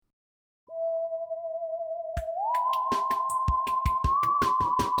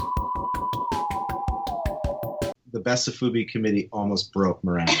the Best of Fubi committee almost broke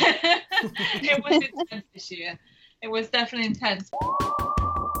Miranda. It was intense this year. It was definitely intense.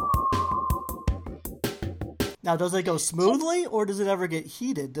 Now, does it go smoothly, or does it ever get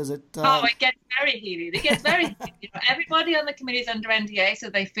heated? Does it? It gets very heated. It gets very heated. You know, everybody on the committee is under NDA, so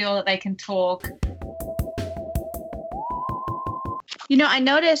they feel that they can talk. You know, I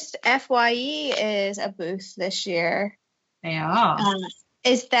noticed FYE is a booth this year. They are.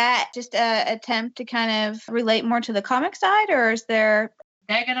 Is that just an attempt to kind of relate more to the comic side, or is there...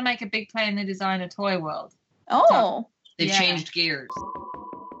 They're going to make a big play in the designer toy world. Oh. They've changed gears.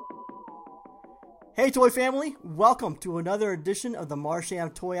 Hey, Toy Family! Welcome to another edition of the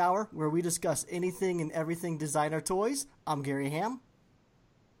Marsham Toy Hour, where we discuss anything and everything designer toys. I'm Gary Ham.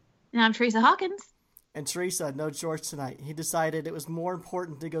 And I'm Teresa Hawkins. And Teresa had no choice tonight. He decided it was more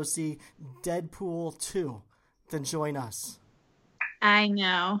important to go see Deadpool 2 than join us. I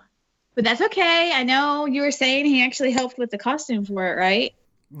know. But that's okay. I know you were saying he actually helped with the costume for it, right?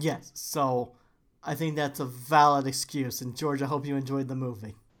 Yes, so I think that's a valid excuse. And George, I hope you enjoyed the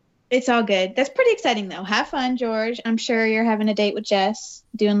movie. It's all good. That's pretty exciting, though. Have fun, George. I'm sure you're having a date with Jess,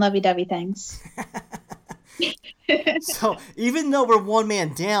 doing lovey-dovey things. So, even though we're one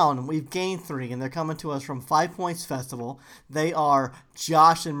man down, we've gained 3, and they're coming to us from 5 Points Festival. They are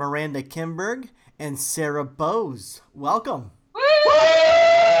Josh and Miranda Kimberg and Sarah Bose. Welcome. Woo!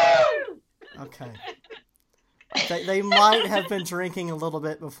 Okay. They might have been drinking a little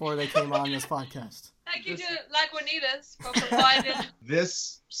bit before they came on this podcast. Thank you to Lagunitas for providing.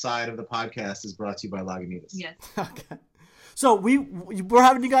 This side of the podcast is brought to you by Lagunitas. Yes. Okay. So we're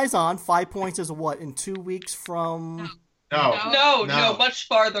having you guys on. 5 Points is what, in 2 weeks from? No, much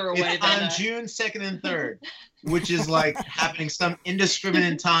farther away it's than on that. June 2nd and 3rd, which is like happening some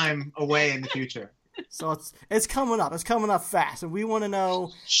indiscriminate time away in the future. So it's coming up. It's coming up fast, and we want to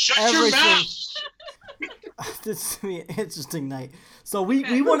know Shut everything. your mouth! This is going to be an interesting night. So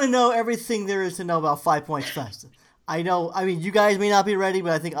we want to know everything there is to know about 5 Points Fest. I mean, you guys may not be ready,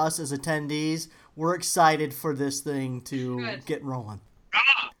 but I think us as attendees, we're excited for this thing to get rolling.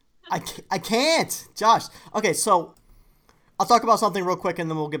 I can't. Josh. Okay, so I'll talk about something real quick, and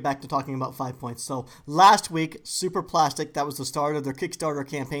then we'll get back to talking about 5 Points. So last week, Super Plastic, that was the start of their Kickstarter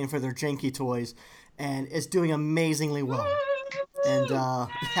campaign for their Janky toys, and it's doing amazingly well. And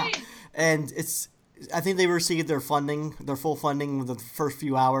I think they received their full funding within the first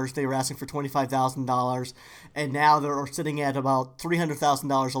few hours. They were asking for $25,000, and now they're sitting at about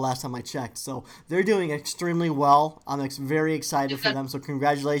 $300,000 the last time I checked. So they're doing extremely well. I'm very excited for them. So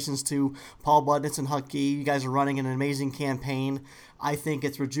congratulations to Paul Budnitz and Huck Gee. You guys are running an amazing campaign. I think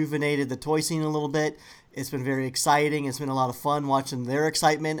it's rejuvenated the toy scene a little bit. It's been very exciting. It's been a lot of fun watching their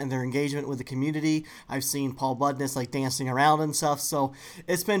excitement and their engagement with the community. I've seen Paul Budnitz dancing around and stuff, so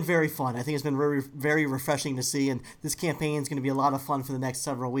it's been very fun. I think it's been very, very refreshing to see, and this campaign is going to be a lot of fun for the next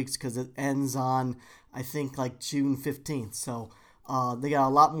several weeks because it ends on, I think, June 15th. So they got a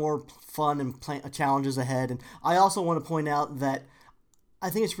lot more fun and challenges ahead. And I also want to point out that I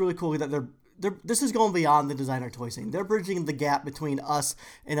think it's really cool that this is going beyond the designer toy scene. They're bridging the gap between us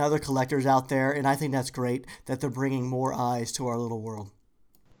and other collectors out there, and I think that's great that they're bringing more eyes to our little world.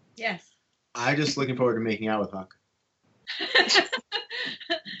 Yes. I'm just looking forward to making out with Huck.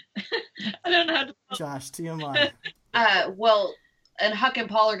 I don't know how to. Josh, TMI. And Huck and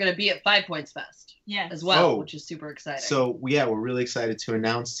Paul are going to be at 5 Points Fest as well, which is super exciting. So, we're really excited to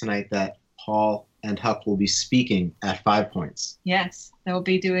announce tonight that Paul and Huck will be speaking at 5 Points. Yes, they'll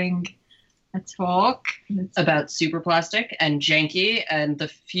be doing a talk about Super Plastic and Janky and the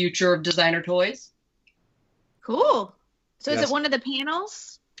future of designer toys. Cool. So is it one of the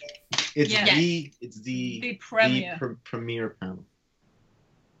panels? It's the premiere. Premiere panel.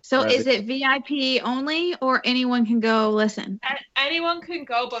 So is it VIP only, or anyone can go listen? Anyone can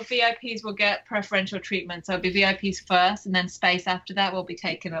go, but VIPs will get preferential treatment. So it'll be VIPs first, and then space after that will be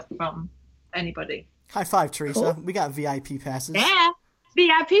taken up from anybody. High five, Teresa. Cool. We got VIP passes. Yeah.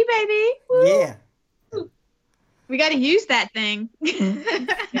 VIP, baby. Woo. Yeah. We got to use that thing.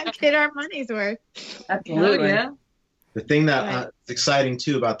 Get our money's worth. Absolutely. Yeah. The thing that is exciting,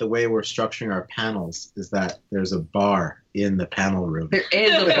 too, about the way we're structuring our panels is that there's a bar in the panel room. There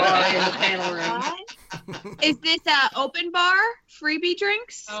is a bar in the panel room. Is this an open bar? Freebie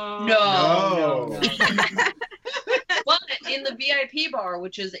drinks? No. Well, in the VIP bar,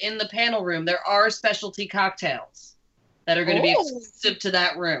 which is in the panel room, there are specialty cocktails that are going to be exclusive to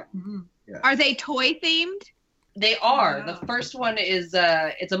that room. Mm-hmm. Yeah. Are they toy themed? They are. The first one is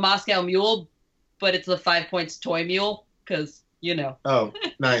it's a Moscow Mule, but it's the 5 Points toy mule because, Oh,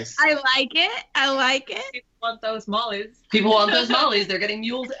 nice. I like it. People want those mollies. People want those mollies. They're getting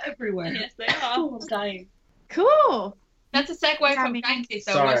mules everywhere. Yes, they are. I'm dying. Cool. That's a segue Yeah, from me- Janky.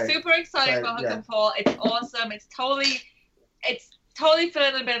 So Sorry. we're super excited Sorry, for Huck yeah. and Paul. It's awesome. It's totally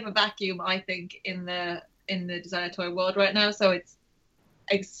filling a bit of a vacuum, I think, in the designer toy world right now. So it's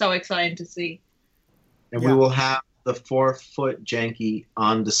so exciting to see. And Yeah. we will have the 4-foot Janky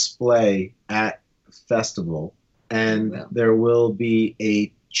on display at the festival. And We will. there will be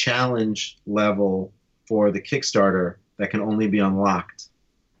a challenge level for the Kickstarter that can only be unlocked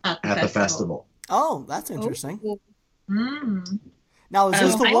At at the festival. Oh, that's interesting. Mm. Now, is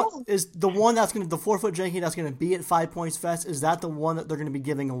this Oh, the I- one? Is the one that's going to the 4-foot janky that's going to be at 5 Points Fest? Is that the one that they're going to be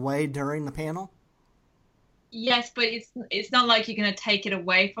giving away during the panel? Yes, but it's not like you're going to take it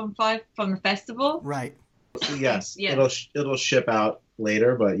away from the festival. Right. So yes, Yeah. it'll ship out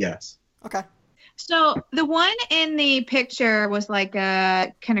later, but yes. Okay. So the one in the picture was like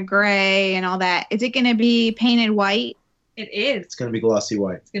kind of gray and all that. Is it going to be painted white? It is. It's going to be glossy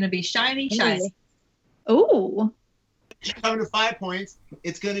white. It's going to be shiny, shiny. Ooh. Come to 5 Points.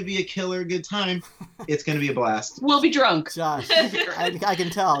 It's going to be a killer good time. It's going to be a blast. We'll be drunk. Josh, I can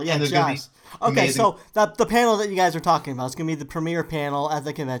tell. Yeah, And there's gonna be Josh. Okay, amazing- so the panel that you guys are talking about is going to be the premiere panel at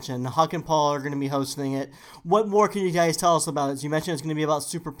the convention. Huck and Paul are going to be hosting it. What more can you guys tell us about it? You mentioned it's going to be about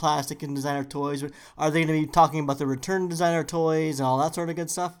super plastic and designer toys. Are they going to be talking about the return designer toys and all that sort of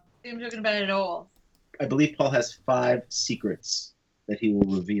good stuff? I'm talking about it all. I believe Paul has 5 secrets that he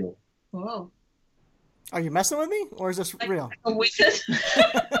will reveal. Whoa. Are you messing with me, or is this real? A wizard.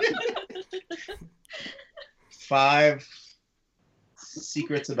 5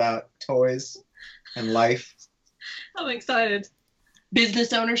 secrets about toys and life, I'm excited.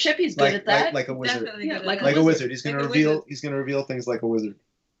 Business ownership. He's good at that. like a wizard. Definitely Yeah, good at like that. Like a wizard. He's going to Like a reveal. wizard. He's going to reveal things like a wizard.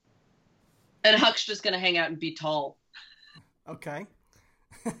 And Huck's just gonna hang out and be tall. Okay.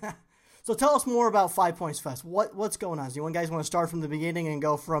 So tell us more about 5 Points Fest. What's going on? Do you guys want to start from the beginning and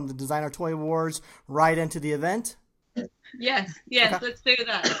go from the Designer Toy Awards right into the event? Yes, Okay. let's do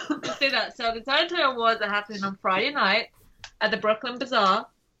that. Let's do that. So the Designer Toy Awards are happening on Friday night at the Brooklyn Bazaar,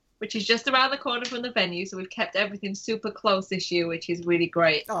 which is just around the corner from the venue. So we've kept everything super close this year, which is really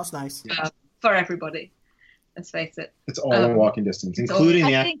great Oh, that's nice. for everybody. Let's face it. It's all in walking distance, it's including all-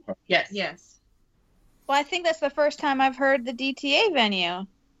 the I after think- party. Yes. Yes. Well, I think that's the first time I've heard the DTA venue.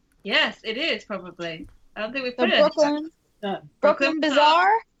 Yes, it is probably. I don't think we've The put it. Brooklyn Brooklyn Bazaar.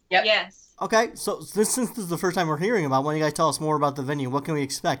 Yep. Yes. Okay, so since this is the first time we're hearing about, why don't you guys tell us more about the venue? What can we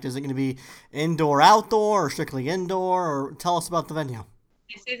expect? Is it going to be indoor, outdoor, or strictly indoor? Or tell us about the venue.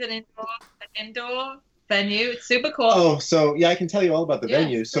 This is an indoor venue. It's super cool. Oh, so yeah, I can tell you all about the Yes,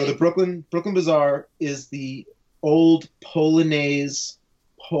 venue. So please. the Brooklyn Bazaar is the old Polonaise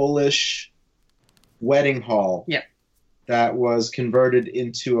Polish wedding hall. Yep. That was converted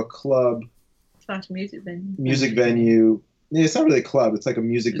into a club / music venue. music venue. Yeah, it's not really a club. It's like a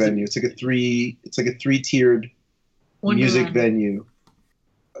music Is it- venue. It's like a 3-tiered music Wonderland. venue.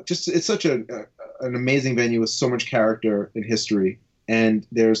 Just it's such an amazing venue with so much character and history. And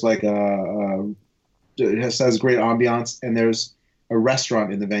there's like it has great ambiance, and there's a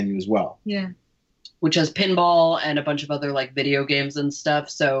restaurant in the venue as well. Yeah. Which has pinball and a bunch of other like video games and stuff.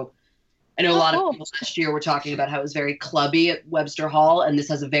 So I know a lot cool. of people last year were talking about how it was very clubby at Webster Hall, and this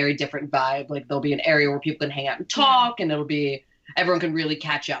has a very different vibe. Like there'll be an area where people can hang out and talk, and it'll be everyone can really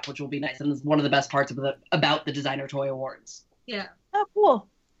catch up, which will be nice. And it's one of the best parts about the Designer Toy Awards. Yeah. Oh, cool.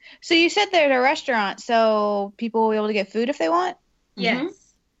 So you said there's a restaurant, so people will be able to get food if they want.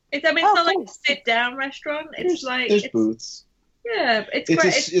 Yes. It's not Oh, like cool. a sit down restaurant. It's like There's it's, booths. yeah, it's It's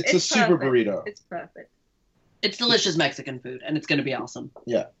great. a super perfect. burrito. It's perfect. It's delicious Mexican food, and it's going to be awesome.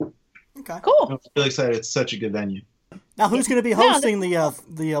 Okay. Cool. I'm really excited. It's such a good venue. Now, who's going to be No, hosting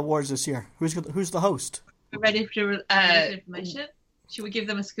the awards this year? Who's the host? We're ready to release information. Should we give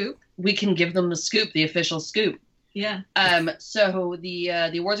them a scoop? We can give them the scoop, the official scoop. Yeah. So the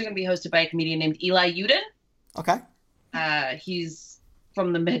awards are going to be hosted by a comedian named Eli Uden. Okay. He's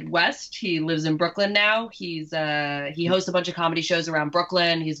from the Midwest. He lives in Brooklyn now. He hosts a bunch of comedy shows around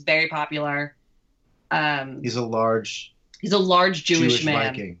Brooklyn. He's very popular. He's a large. He's a large Jewish Jewish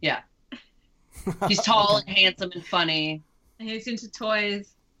man. Viking. Yeah. He's tall and handsome and funny. And he's into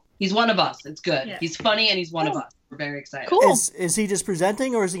toys. He's one of us. It's good. Yeah. He's funny and he's one of Oh. us. We're very excited. Cool. Is he just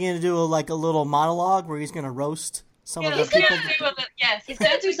presenting, or is he going to do a little monologue where he's going to roast some of the he's people? gonna do yes, He's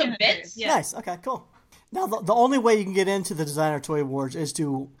gonna do some gonna bits. Yeah. Nice. Okay. Cool. Now, the only way you can get into the Designer Toy Awards is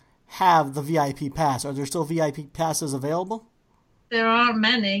to have the VIP pass. Are there still VIP passes available? There are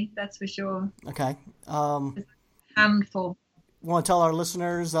many, that's for sure. Okay. Handful. Want to tell our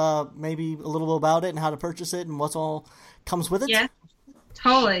listeners maybe a little bit about it and how to purchase it and what's all comes with it? Yeah,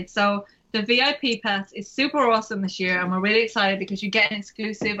 totally. So the VIP pass is super awesome this year, and we're really excited because you get an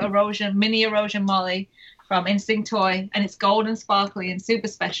exclusive mini erosion molly from Instinct Toy, and it's gold and sparkly and super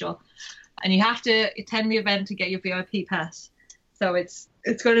special. And you have to attend the event to get your VIP pass. So it's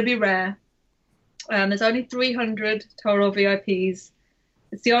going to be rare. There's only 300 total VIPs.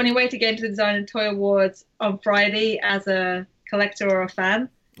 It's the only way to get into the Design and Toy Awards on Friday as a collector or a fan.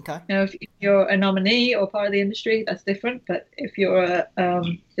 Okay. You know, if you're a nominee or part of the industry, that's different. But if you're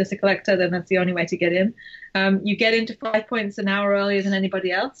just a collector, then that's the only way to get in. You get into 5 points an hour earlier than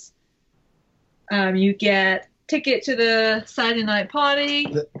anybody else. You get ticket to the Saturday night party.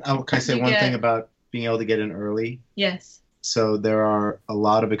 Can I say one thing about being able to get in early? Yes. So there are a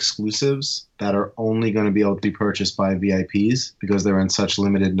lot of exclusives that are only going to be able to be purchased by VIPs because they're in such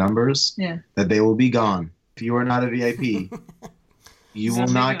limited numbers that they will be gone. If you are not a VIP, you will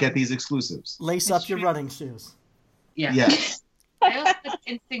not get these exclusives. Lace up your running shoes. Yeah. Yes. I also think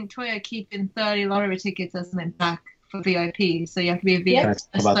Instinct Toy are keeping 30 lottery tickets as an back for VIPs. So you have to be a VIP Can I plus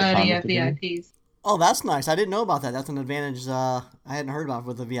talk about the 30 comic of again? VIPs. Oh, that's nice. I didn't know about that. That's an advantage I hadn't heard about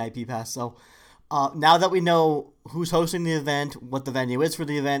with the VIP pass. So now that we know who's hosting the event, what the venue is for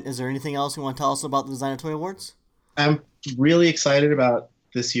the event, is there anything else you want to tell us about the Designer Toy Awards? I'm really excited about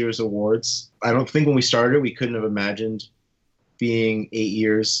this year's awards. I don't think when we started, we couldn't have imagined being 8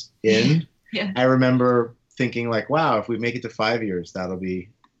 years in. Yeah. I remember thinking like, wow, if we make it to 5 years, that'll be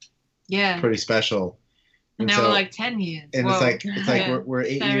Yeah. pretty special. And now we're like 10 years. And Whoa. it's like Yeah. we're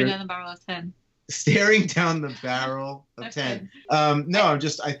 8 Staring years down the barrel of 10. staring down the barrel of That's 10. No,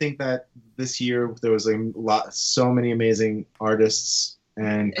 I think that this year there was so many amazing artists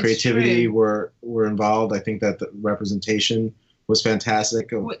and It's creativity true. were involved. I think that the representation was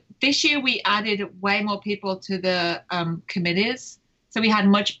fantastic. This year we added way more people to the committees. So we had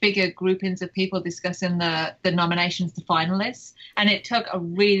much bigger groupings of people discussing the nominations to finalists. And it took a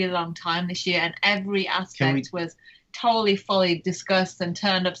really long time this year. And every aspect was totally fully discussed and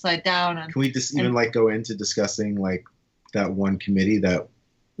turned upside down. And Can we just even go into discussing like that one committee that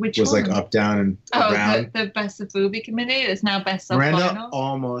which was one? like up, down, and Oh, around? the Best of Fubi committee is now Best of Miranda Final.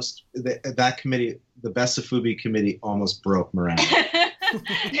 almost, that committee, the Best of Fubi committee almost broke Miranda.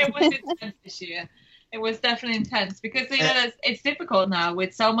 It was intense this year. It was definitely intense because it's difficult now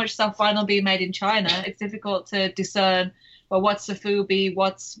with so much stuff final being made in China. It's difficult to discern, well, what's Safubi,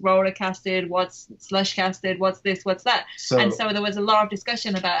 what's roller casted, what's slush casted, what's this, what's that. And so there was a lot of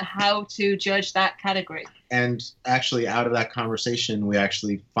discussion about how to judge that category. And actually, out of that conversation, we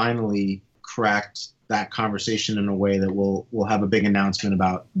actually finally cracked that conversation in a way that we'll have a big announcement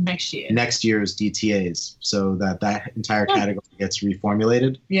about next year's DTAs, so that entire category gets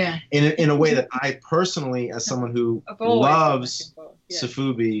reformulated. Yeah. In a way that I personally, as someone who loves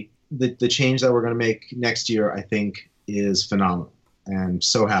Safubi, the change that we're going to make next year, I think, is phenomenal, and I'm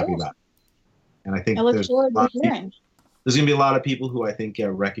so happy about it. And I think there's going to be a lot of people who I think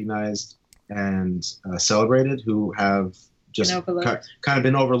get recognized and celebrated who have just kind of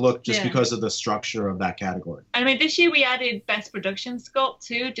been overlooked just because of the structure of that category. I mean, this year we added Best Production Sculpt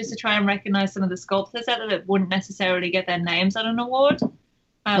too, just to try and recognize some of the sculptors out there that wouldn't necessarily get their names on an award.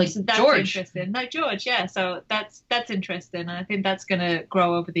 Like so that's George. interesting. Like George, yeah. So that's interesting, and I think that's going to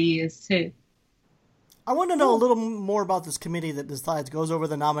grow over the years too. I want to know a little more about this committee that goes over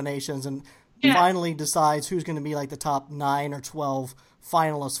the nominations and finally decides who's going to be like the top 9 or 12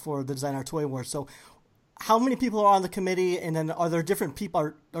 finalists for the Designer Toy Awards. So how many people are on the committee, and then are there different people?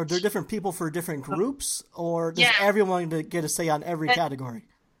 Are there different people for different groups, or does everyone get a say on every category?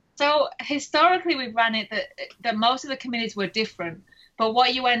 So historically, we've run it that most of the committees were different, but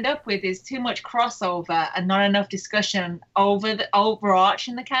what you end up with is too much crossover and not enough discussion over the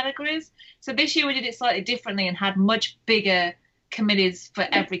overarching the categories. So this year we did it slightly differently and had much bigger committees for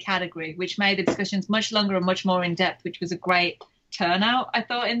every category, which made the discussions much longer and much more in depth, which was a great turnout, I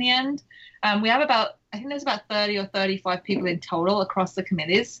thought, in the end. We have I think there's about 30 or 35 people in total across the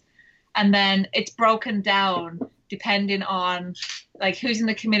committees. And then it's broken down depending on like who's in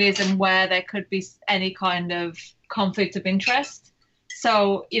the committees and where there could be any kind of conflict of interest.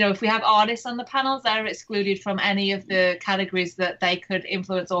 So, if we have artists on the panels, they're excluded from any of the categories that they could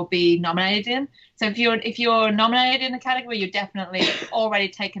influence or be nominated in. So if you're nominated in a category, you're definitely already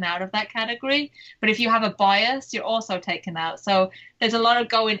taken out of that category. But if you have a bias, you're also taken out. So there's a lot of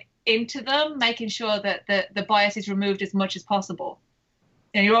going into them, making sure that the bias is removed as much as possible.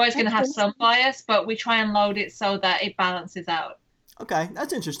 You're always going to have some bias, but we try and load it so that it balances out. Okay,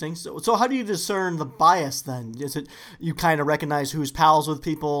 that's interesting. So how do you discern the bias then? Is it you kind of recognize who's pals with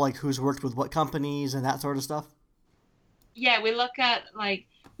people, like who's worked with what companies and that sort of stuff? Yeah, we look at like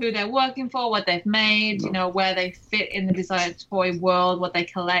who they're working for, what they've made, where they fit in the design toy world, what they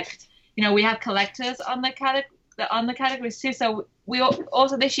collect. We have collectors on the on the categories too. So we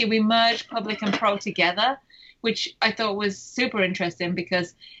also this year we merged public and pro together, which I thought was super interesting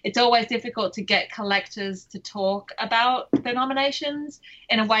because it's always difficult to get collectors to talk about the nominations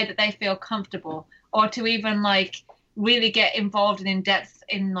in a way that they feel comfortable, or to even like really get involved and in depth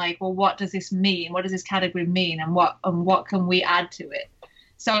in like, well, what does this mean? What does this category mean? And what can we add to it?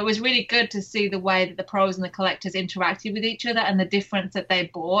 So it was really good to see the way that the pros and the collectors interacted with each other and the difference that they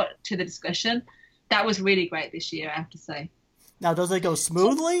brought to the discussion. That was really great this year, I have to say. Now, does it go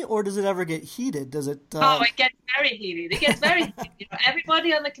smoothly, or does it ever get heated? Does it? Oh, it gets very heated. It gets very heated. You know,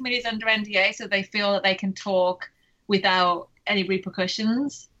 everybody on the committee is under NDA, so they feel that they can talk without any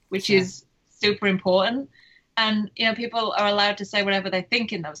repercussions, which is super important. And, you know, people are allowed to say whatever they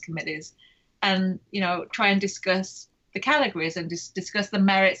think in those committees and, you know, try and discuss the categories and discuss the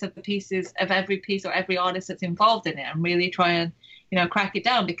merits of the pieces of every piece or every artist that's involved in it and really try and, you know, crack it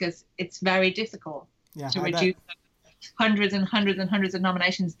down because it's very difficult to reduce hundreds and hundreds and hundreds of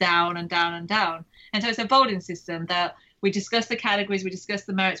nominations down and down and down. And so it's a voting system that we discuss the categories, we discuss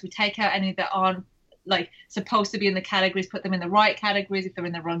the merits, we take out any that aren't like supposed to be in the categories, put them in the right categories. If they're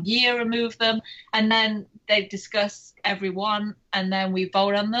in the wrong year, remove them. And then they discuss every one and then we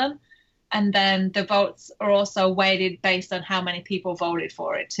vote on them. And then the votes are also weighted based on how many people voted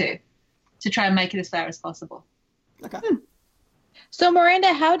for it too, to try and make it as fair as possible. Okay. So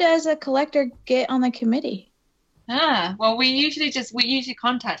Miranda, how does a collector get on the committee? Well, we usually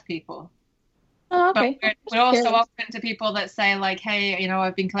contact people. Oh, okay. But we're also open to people that say like, hey, you know,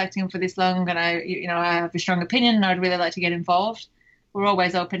 I've been collecting for this long and I have a strong opinion and I'd really like to get involved. We're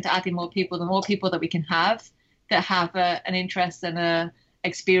always open to adding more people. The more people that we can have that have an interest and a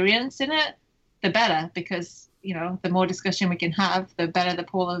experience in it, the better, because, you know, the more discussion we can have, the better the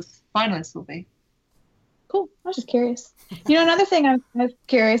pool of finalists will be. Cool. I was just curious. You know, another thing I'm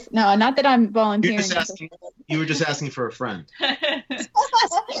curious. No, not that I'm volunteering. You were just asking for a friend.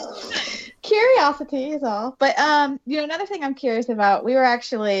 Curiosity is all. But you know, another thing I'm curious about. We were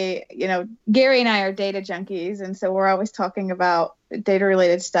actually, you know, Gary and I are data junkies, and so we're always talking about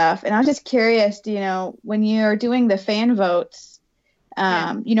data-related stuff. And I was just curious. You know, when you're doing the fan votes,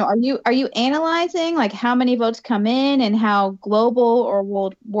 you know, are you analyzing like how many votes come in and how global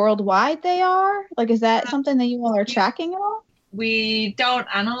or worldwide they are? Like, is that something that you all are tracking at all? We don't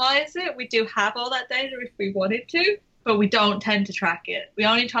analyze it. We do have all that data if we wanted to, but we don't tend to track it. The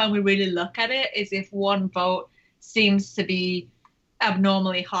only time we really look at it is if one vote seems to be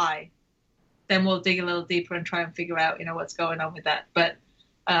abnormally high. Then we'll dig a little deeper and try and figure out, you know, what's going on with that. But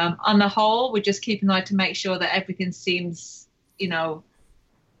on the whole, we just keep an eye to make sure that everything seems, you know,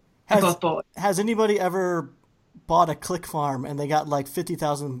 above board. Has anybody ever bought a click farm and they got like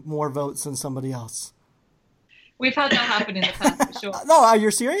 50,000 more votes than somebody else? We've had that happen in the past, for sure. No, are you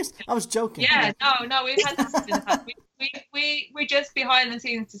serious? I was joking. Yeah, no, we've had that happen in the past. We just behind the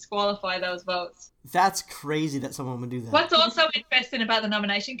scenes disqualify those votes. That's crazy that someone would do that. What's also interesting about the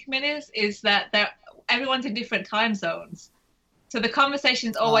nomination committees is that everyone's in different time zones. So the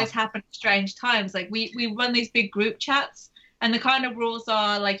conversations always happen at strange times. Like we run these big group chats, and the kind of rules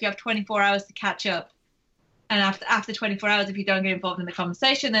are like you have 24 hours to catch up. And after 24 hours, if you don't get involved in the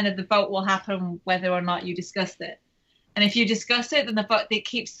conversation, then the vote will happen whether or not you discussed it. And if you discuss it, then the vote it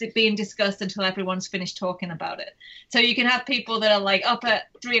keeps it being discussed until everyone's finished talking about it. So you can have people that are like up at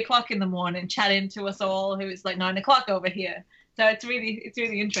 3 o'clock in the morning chatting to us all, who is like 9 o'clock over here. So it's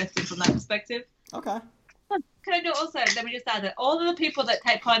really interesting from that perspective. Okay. Can I do also, let me just add that all of the people that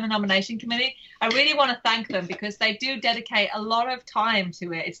take part in the nomination committee, I really want to thank them because they do dedicate a lot of time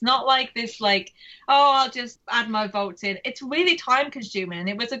to it. It's not like this, like, oh, I'll just add my votes in. It's really time consuming. And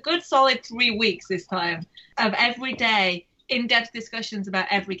it was a good solid 3 weeks this time of every day in-depth discussions about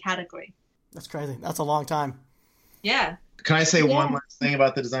every category. That's crazy. That's a long time. Yeah. Can I say one last thing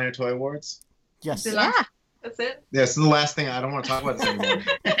about the Designer Toy Awards? Yes. That's it? Yeah, this is the last thing. I don't want to talk about this anymore.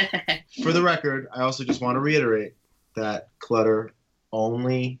 For the record, I also just want to reiterate that Clutter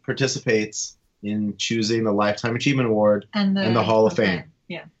only participates in choosing the Lifetime Achievement Award and the Hall of Fame.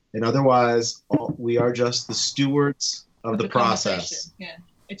 Yeah. And otherwise, we are just the stewards of the process. Yeah,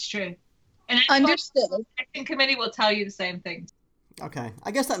 it's true. And understood. The selection committee will tell you the same thing. Okay, I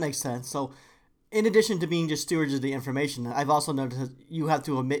guess that makes sense. So, in addition to being just stewards of the information, I've also noticed that you have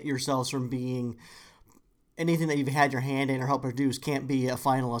to omit yourselves from being anything that you've had your hand in or helped produce can't be a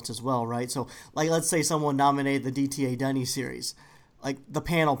finalist as well, right? So, like, let's say someone nominated the DTA Dunny series. Like, the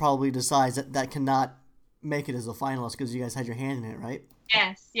panel probably decides that cannot make it as a finalist because you guys had your hand in it, right?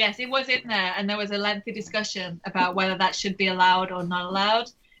 Yes, it was in there, and there was a lengthy discussion about whether that should be allowed or not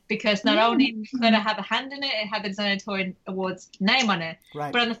allowed, because not only could it have a hand in it, it had the Designer Toy Awards name on it.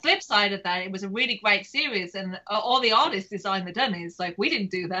 Right. But on the flip side of that, it was a really great series, and all the artists designed the dummies. Like, we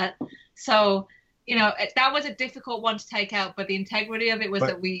didn't do that. So, you know, that was a difficult one to take out, but the integrity of it was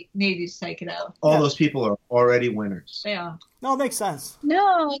that we needed to take it out. All those people are already winners. They are. No, it makes sense.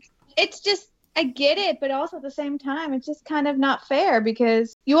 No, it's just, I get it, but also at the same time, it's just kind of not fair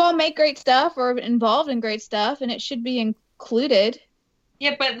because you all make great stuff or are involved in great stuff, and it should be included.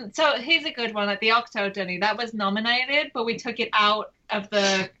 Yeah, but so here's a good one, like the Octo Dunny, that was nominated, but we took it out of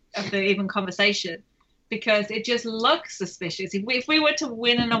the even conversation because it just looks suspicious. If we were to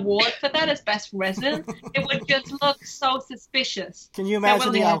win an award for that as best resin, it would just look so suspicious. Can you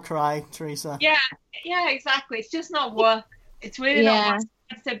imagine the outcry, Teresa? Yeah, exactly. It's just not worth. It's really not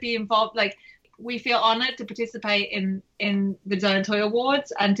worth to be involved. Like, we feel honored to participate in the Designer Toy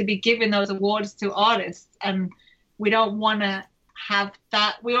Awards and to be giving those awards to artists, and we don't want to have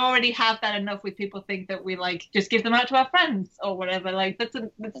that. We already have that enough with people think that we like just give them out to our friends or whatever. Like,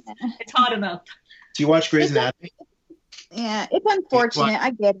 it's hard enough. Do you watch Grey's Anatomy? Yeah, it's unfortunate.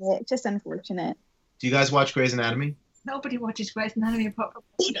 I get it. It's just unfortunate. Do you guys watch Grey's Anatomy? Nobody watches Grey's Anatomy apart from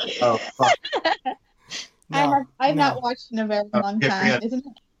me. Oh, fuck. I've not watched in a very long time, isn't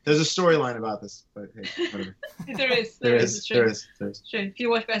it? There's a storyline about this, but hey, whatever. There is. It's true. If you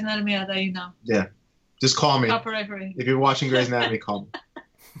watch Grey's Anatomy, I'll let you know. Yeah. Just call me. If you're watching Grey's Anatomy, call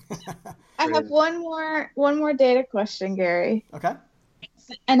me. I have one more data question, Gary. Okay.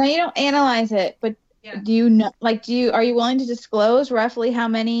 I know you don't analyze it, but do you know? Like, are you willing to disclose roughly how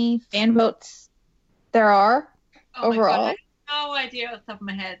many fan votes there are overall? I have no idea off the top of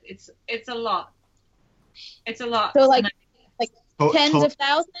my head. It's a lot. It's a lot. So like tens of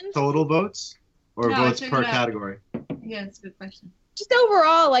thousands total votes, or votes per category? Yeah, it's a good question. Just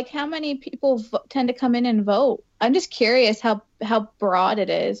overall, like, how many people tend to come in and vote? I'm just curious how broad it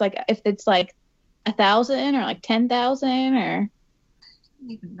is. Like, if it's like 1,000 or like 10,000 or. I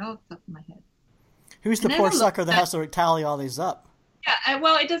don't even know off the top of my head. Who's the poor sucker that has to tally all these up? Yeah,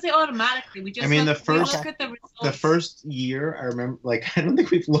 well, it does it automatically. We just we look at the results. The first year, I remember, like, I don't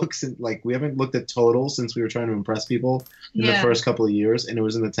think we've looked since, like, we haven't looked at totals since we were trying to impress people in the first couple of years, and it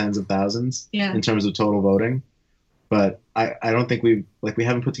was in the tens of thousands in terms of total voting. But I don't think we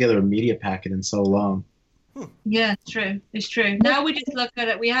haven't put together a media packet in so long. Yeah, it's true. It's true. Now we just look at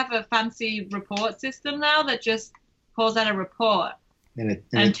it. We have a fancy report system now that just pulls out a report and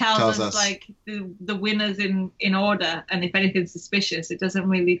it tells us like the winners in order, and if anything's suspicious, it doesn't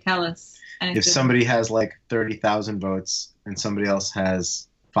really tell us anything. If somebody has like 30,000 votes and somebody else has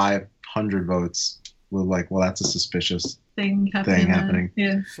 500 votes, we're like, well, that's a suspicious thing happening.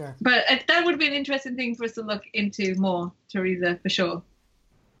 Yeah, sure. But that would be an interesting thing for us to look into more, Teresa, for sure.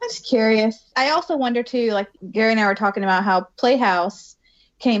 I'm just curious. I also wonder too, like Gary and I were talking about how Playhouse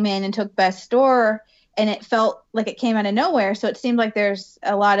came in and took Best Store, and it felt like it came out of nowhere. So it seemed like there's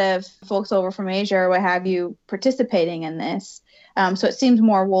a lot of folks over from Asia or what have you participating in this. So it seems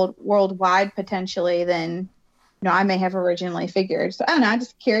more worldwide potentially than I may have originally figured. So I don't know. I'm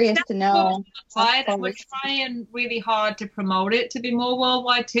just curious to know. We're trying really hard to promote it to be more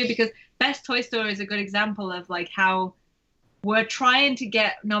worldwide too, because Best Toy Store is a good example of like how we're trying to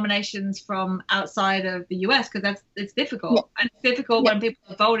get nominations from outside of the US, because it's difficult. Yeah. And it's difficult when people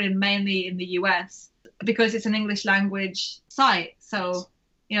are voting mainly in the US because it's an English language site. So,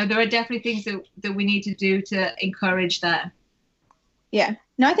 there are definitely things that we need to do to encourage that. Yeah.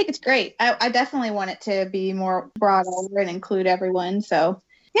 No, I think it's great. I definitely want it to be more broad over and include everyone. So,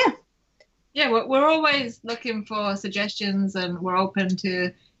 yeah. Yeah, we're always looking for suggestions, and we're open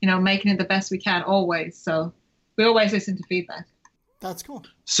to, making it the best we can always. So we always listen to feedback. That's cool.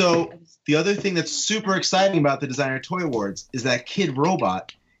 So the other thing that's super exciting about the Designer Toy Awards is that Kid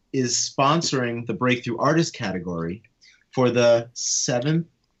Robot is sponsoring the Breakthrough Artist category for the seventh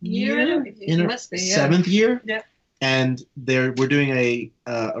year. Seventh year? Yeah. And we're doing a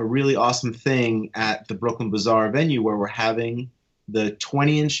really awesome thing at the Brooklyn Bazaar venue where we're having the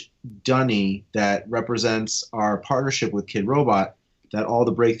 20-inch dunny that represents our partnership with Kid Robot that all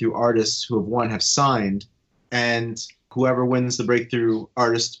the Breakthrough Artists who have won have signed. And whoever wins the Breakthrough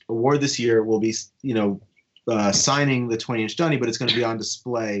Artist Award this year will be, signing the 20-inch dunny, but it's going to be on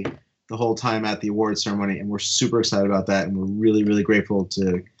display the whole time at the award ceremony. And we're super excited about that. And we're really, really grateful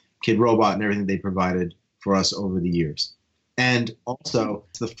to Kid Robot and everything they provided for us over the years. And also,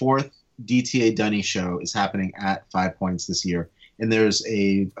 the fourth DTA Dunny show is happening at 5 Points this year. And there's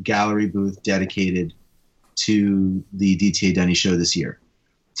a gallery booth dedicated to the DTA Dunny show this year.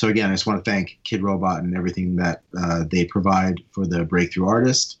 So again, I just want to thank Kid Robot and everything that they provide for the Breakthrough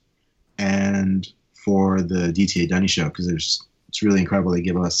Artist and for the DTA Dunny show, because there's it's really incredible. They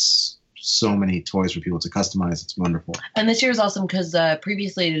give us so many toys for people to customize. It's wonderful. And this year is awesome because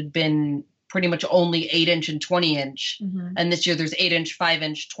previously it had been pretty much only 8-inch and 20-inch. Mhm. And this year there's 8-inch,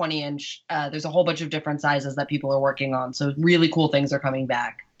 5-inch, 20-inch. There's a whole bunch of different sizes that people are working on. So really cool things are coming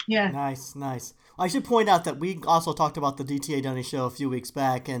back. Yeah. Nice. I should point out that we also talked about the DTA Dunny show a few weeks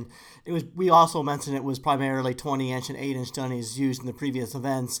back, and we also mentioned it was primarily 20-inch and 8-inch Dunnies used in the previous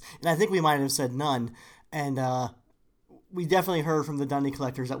events, and I think we might have said none. And we definitely heard from the Dunny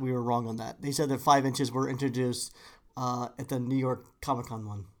collectors that we were wrong on that. They said that 5 inches were introduced at the New York Comic-Con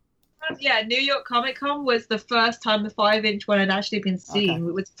one. Yeah, New York Comic Con was the first time the 5-inch one had actually been seen. Okay.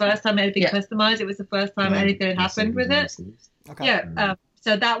 It was the first time it had been customized. It was the first time anything had happened with it. Okay. Yeah.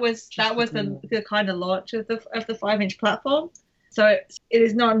 So that was the kind of launch of the 5-inch platform. So it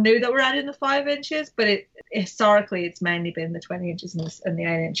is not new that we're adding the 5 inches, but historically it's mainly been the 20 inches and the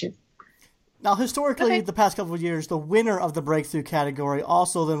 8 inches. Now, historically, the past couple of years, the winner of the breakthrough category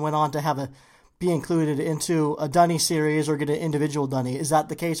also then went on to be included into a Dunny series or get an individual Dunny. Is that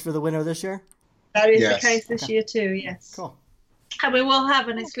the case for the winner this year? That is Yes. the case this year too, yes. Cool. And we will have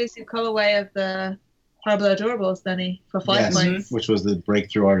an exclusive colorway of the Horrible Adorables Dunny for 5 Yes, points. which was the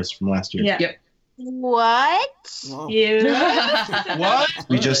breakthrough artist from last year. Yeah. Yep. What? Whoa. What?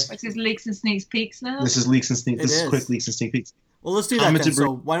 We just Which is leaks and sneaks peeks now. this is leaks and sneak. It This is is. quick leaks and sneak peeks. Well, let's do that Comment then. to bring-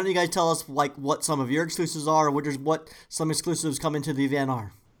 So why don't you guys tell us what some of your exclusives are, or what some exclusives coming to the event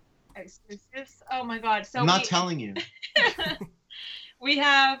are? Exclusives. Oh my god! So I'm not telling you. we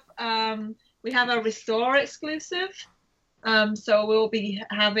have a Restore exclusive. So we'll be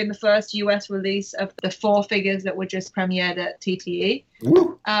having the first US release of the 4 figures that were just premiered at TTE.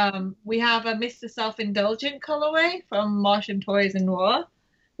 Woo. We have a Mr. Self-Indulgent colorway from Martian Toys and Noir,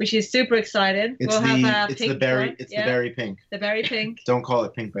 which is super exciting. It's we'll have a the pink berry. one. It's Yeah, the berry pink. the berry pink. Don't call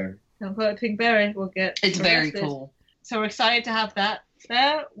it pink berry. Don't call it pink berry. We'll get. It's very arrested. cool. So we're excited to have that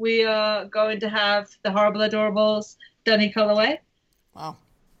there. We are going to have the Horrible Adorables Dunny colorway. Wow.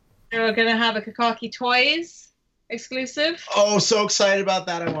 We're going to have a Kakaki Toys exclusive. Oh, so excited about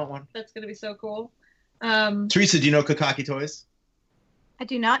that! I want one. That's going to be so cool. Teresa, do you know Kakaki Toys? I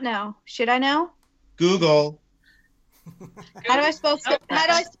do not know. Should I know? Google. How do I spell? Oh. How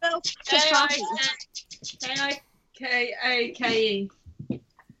do I spell? Kakaki? K-I-K-A-K-E.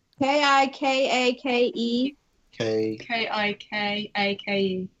 K-I-K-A-K-E. K.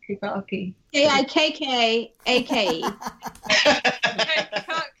 K-I-K-A-K-E. Kakaki. K-I-K-K-A-K-E.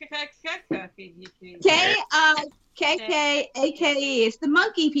 K-I-K-K-A-K-E. It's the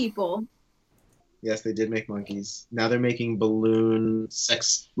monkey people. Yes, they did make monkeys. Now they're making balloon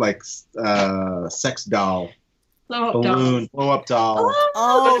sex sex doll. Blow up Balloon blow up doll.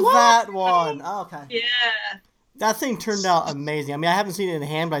 Oh, that one. Oh, okay. Yeah. That thing turned out amazing. I mean, I haven't seen it in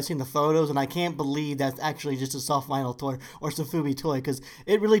hand, but I've seen the photos, and I can't believe that's actually just a soft vinyl toy or Sofubi toy, because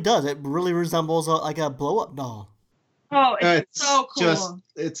it really does. It really resembles like a blow-up doll. Oh, it's so cool.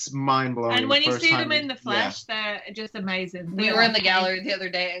 It's mind blowing. And when you see them in the flesh, they're just amazing. We were in the gallery the other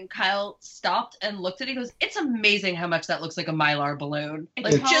day, and Kyle stopped and looked at it. He goes, "It's amazing how much that looks like a Mylar balloon.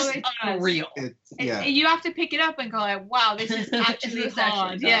 Like, It just totally does. unreal." You have to pick it up and go like, wow, this is actually This is actually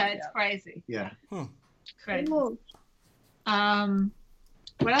hard. done, Yeah, yeah. it's crazy. Yeah. Crazy. What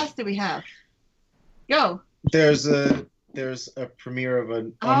else do we have? Go. There's a premiere of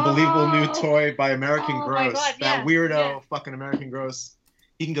an unbelievable new toy by American Oh my Gross. God, that yeah, weirdo yeah. fucking American Gross.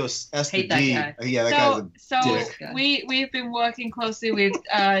 He can go S to Hate that D. guy. Yeah, that guy's a So dick. we've been working closely with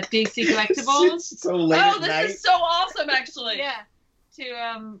DC Collectibles. It's so late Oh, at this night. is so awesome, actually. Yeah.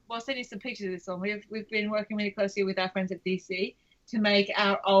 We'll send you some pictures of this one. We've been working really closely with our friends at DC to make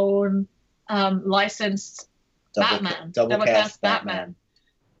our own licensed Batman, double cast Batman.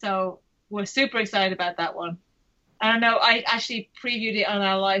 So we're super excited about that one. I don't know. I actually previewed it on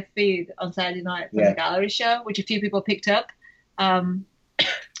our live feed on Saturday night for the gallery show, which a few people picked up.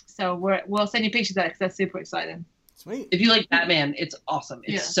 So we'll send you pictures of that because that's super exciting. Sweet. If you like Batman, it's awesome.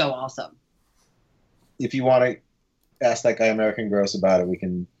 It's so awesome. If you want to ask that guy American Gross about it, we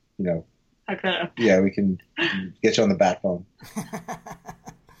can, Okay. yeah, we can get you on the bat phone.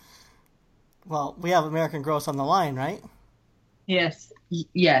 Well, we have American Gross on the line, right? Yes.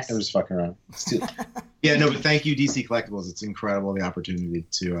 Yes. I'm just fucking around. Yeah, no, but thank you, DC Collectibles. It's incredible the opportunity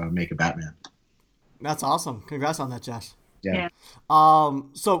to make a Batman. That's awesome. Congrats on that, Josh. Yeah.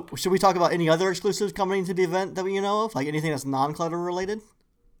 So should we talk about any other exclusives coming to the event that we know of? Like anything that's non-clutter related?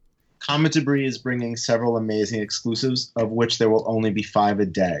 Comet Debris is bringing several amazing exclusives, of which there will only be 5 a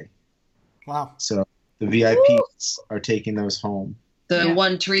day. Wow. So the VIPs are taking those home. The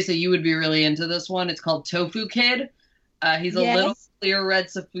one, Teresa, you would be really into this one. It's called Tofu Kid. He's a little clear red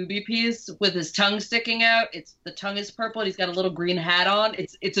Safubi piece with his tongue sticking out. The tongue is purple. And he's got a little green hat on.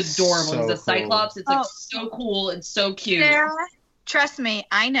 It's adorable. So he's a Cyclops. cool. It's like so cool and so cute. Sarah, trust me,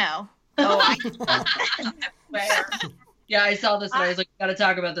 I know. Oh, I swear. Yeah, I saw this and I was like, gotta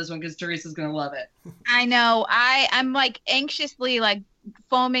talk about this one because Teresa's gonna love it. I know. I'm like anxiously like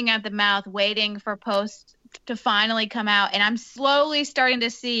foaming at the mouth, waiting for posts to finally come out, and I'm slowly starting to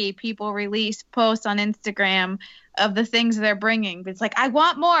see people release posts on Instagram of the things they're bringing. But it's like I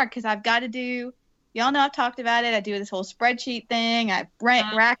want more because I've got to do. Y'all know I've talked about it. I do this whole spreadsheet thing. I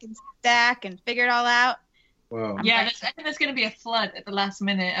rack and stack and figure it all out. Wow. Yeah, I think there's going to be a flood at the last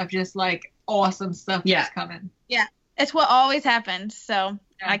minute of just like awesome stuff that's coming. Yeah, it's what always happens. So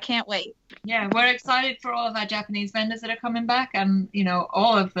I can't wait. Yeah, we're excited for all of our Japanese vendors that are coming back, and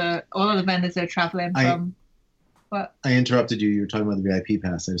all of the vendors that are traveling from. What? I interrupted you. You were talking about the VIP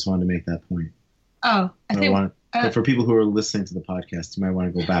pass. I just wanted to make that point. Oh, but for people who are listening to the podcast, you might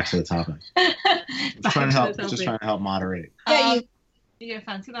want to go back to the topic. Just trying to help moderate. You get a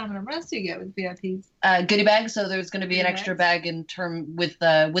fancy lemon and rest you get with VIPs. Goodie bag. So there's going to be an extra bag in term with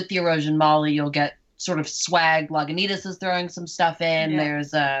the Erosion Molly. You'll get sort of swag. Lagunitas is throwing some stuff in. Yeah. There's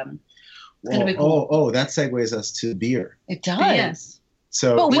it's going to be cool. Oh, that segues us to beer. It does. Yes.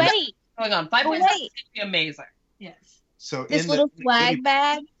 So but wait, going on 5 points. It's going to be amazing. Yes. So this little swag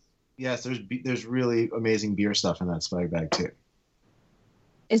bag. Yes, there's really amazing beer stuff in that swag bag too.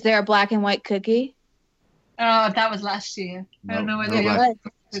 Is there a black and white cookie? Oh, that was last year. I don't know whether you're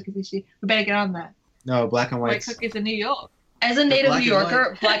cookies this year. We better get on that. No, black and white cookies in New York. As a native New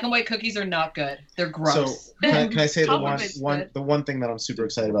Yorker, black and white cookies are not good. They're gross. So can I say the one thing that I'm super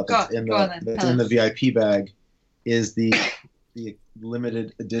excited about that's in the VIP bag is the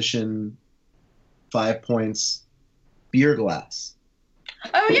limited edition 5 points beer glass.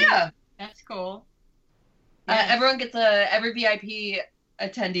 Oh yeah, that's cool. Everyone gets every VIP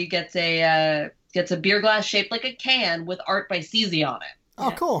attendee gets a beer glass shaped like a can with art by CZ on it.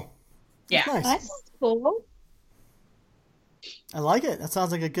 Oh, cool. Yeah, nice. That's cool. I like it. That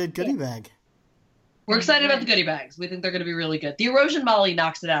sounds like a good goodie bag. We're excited about the goodie bags. We think they're going to be really good. The Erosion Molly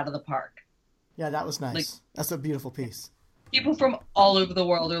knocks it out of the park. Yeah, that was nice. That's a beautiful piece. People from all over the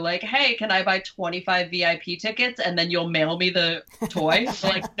world are like, hey, can I buy 25 VIP tickets and then you'll mail me the toy? We're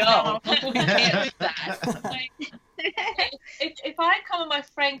like, no, we can't do that. Like, if I come and my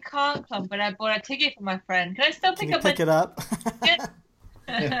friend can't come, but I bought a ticket for my friend, can I still pick it up?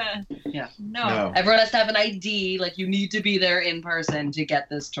 Yeah. No. Everyone has to have an ID. Like, you need to be there in person to get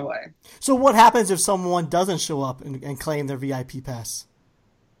this toy. So what happens if someone doesn't show up and claim their VIP pass?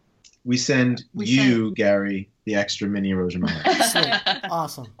 We send Gary, the extra mini Erosion Molly.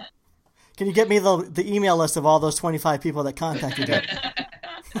 Awesome. Can you get me the email list of all those 25 people that contacted you?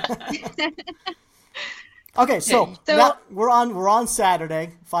 Okay, so now we're on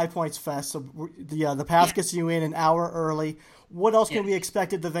Saturday, 5 Points Fest. So the pass gets you in an hour early. What else can we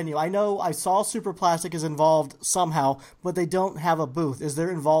expect at the venue? I know I saw Super Plastic is involved somehow, but they don't have a booth. Is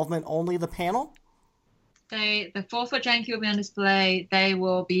their involvement only the panel? The 4-foot janky will be on display. They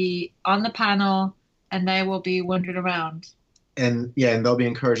will be on the panel, and they will be wandering around. And they'll be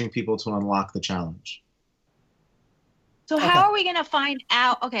encouraging people to unlock the challenge. So how are we going to find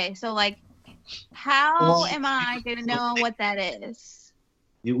out? Okay, so how am I going to know what that is?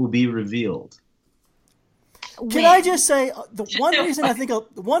 It will be revealed. Can I just say the one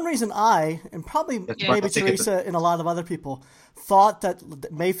reason I and probably maybe Teresa and a lot of other people thought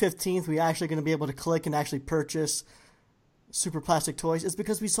that May 15th we actually going to be able to click and actually purchase Super Plastic toys is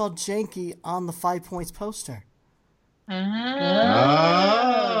because we saw Janky on the 5 Points poster. Oh.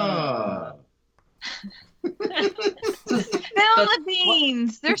 Spill the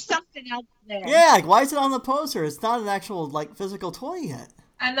beans. There's something out there. Yeah, why is it on the poster? It's not an actual physical toy yet.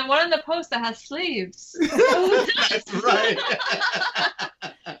 And the one on the poster has sleeves. That's right.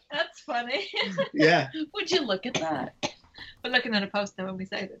 That's funny. Yeah. Would you look at that? We're looking at a poster when we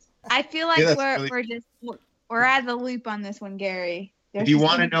say this. I feel like we're at the loop on this one, Gary. If you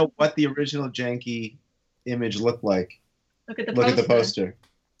want to know what the original Janky image looked like, look at the poster.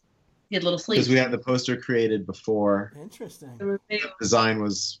 You had little sleeves. Because we had the poster created before. Interesting. The design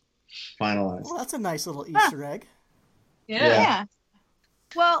was finalized. Well, that's a nice little Easter egg. Yeah.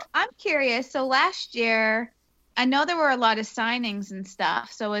 Well, I'm curious. So last year, I know there were a lot of signings and stuff.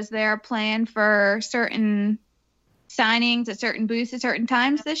 So is there a plan for certain signings at certain booths at certain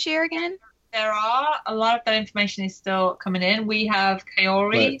times this year again? There are. A lot of that information is still coming in. We have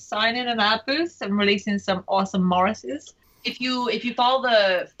Kaori signing in our booth and releasing some awesome Morrises. If you follow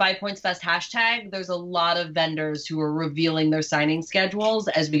the 5 Points Fest hashtag, there's a lot of vendors who are revealing their signing schedules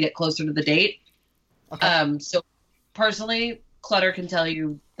as we get closer to the date. Okay. So personally, Clutter can tell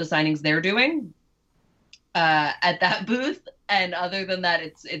you the signings they're doing at that booth, and other than that,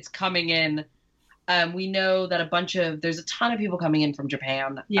 it's coming in. We know that there's a ton of people coming in from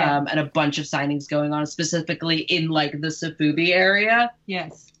Japan, and a bunch of signings going on, specifically in like the Safubi area.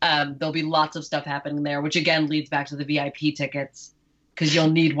 Yes. There'll be lots of stuff happening there, which again leads back to the VIP tickets, because you'll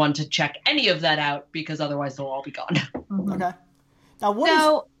need one to check any of that out, because otherwise they'll all be gone. Mm-hmm. Okay.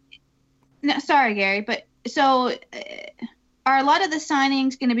 Now, no, sorry, Gary, but so are a lot of the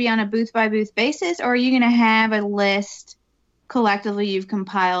signings going to be on a booth-by-booth basis, or are you going to have a list collectively you've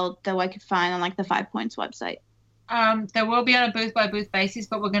compiled that I could find on like the 5 Points website? There will be on a booth-by-booth basis,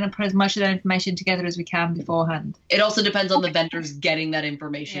 but we're going to put as much of that information together as we can beforehand. It also depends on the vendors getting that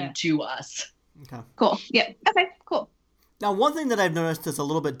information to us. Okay. Cool. Yep. Okay, cool. Now, one thing that I've noticed that's a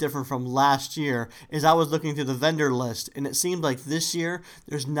little bit different from last year is I was looking through the vendor list, and it seemed like this year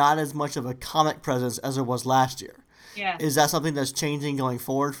there's not as much of a comic presence as there was last year. Yeah. Is that something that's changing going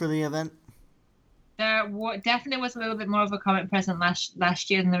forward for the event? There definitely was a little bit more of a comic present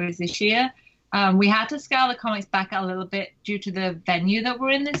last year than there is this year. We had to scale the comics back a little bit due to the venue that we're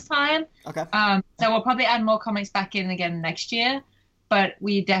in this time. Okay. So we'll probably add more comics back in again next year, but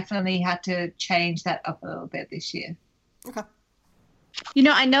we definitely had to change that up a little bit this year. Okay. You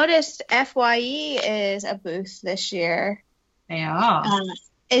know, I noticed FYE is a booth this year. They are.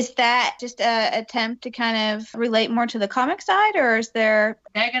 Is that just an attempt to kind of relate more to the comic side, or is there...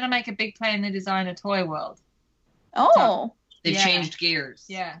 They're going to make a big play in the designer toy world. Oh. They've changed gears.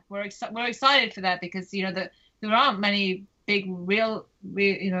 Yeah, we're excited for that, because, you know, there aren't many big Retailers.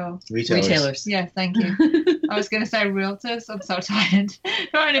 Yeah, thank you. I was going to say realtors. I'm so tired.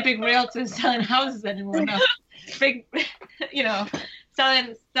 There aren't any big realtors selling houses anymore. No. Big,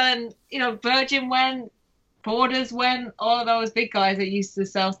 selling, Virgin went, Borders went, all of those big guys that used to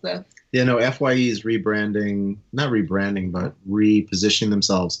sell stuff. Yeah, no, FYE is not rebranding, but repositioning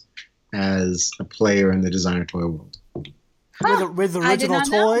themselves as a player in the designer toy world. With original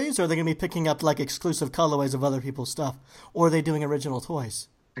toys, or are they going to be picking up like exclusive colorways of other people's stuff? Or are they doing original toys?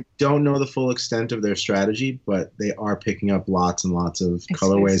 I don't know the full extent of their strategy, but they are picking up lots and lots of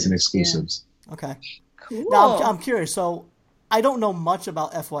colorways and exclusives. Yeah. Okay. Cool. Now, I'm curious. So, I don't know much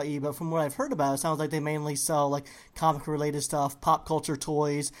about FYE, but from what I've heard about it, sounds like they mainly sell like comic-related stuff, pop culture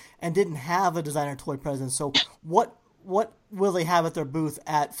toys, and didn't have a designer toy presence. So, what will they have at their booth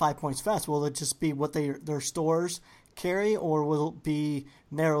at 5 Points Fest? Will it just be what their stores carry, or will it be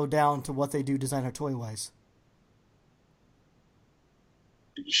narrowed down to what they do designer toy-wise?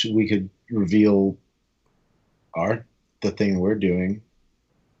 We could reveal the thing we're doing.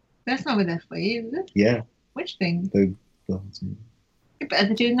 That's not with FYE, is it? Yeah. Which thing? The But are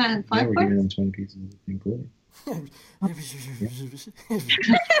they doing that in 5 we're Points? giving them 20 pieces of pink glitter. Pay no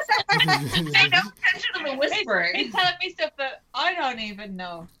attention to the whispering. He's telling me stuff that I don't even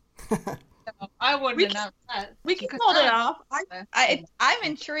know. So I wouldn't know that. We can hold it off. I'm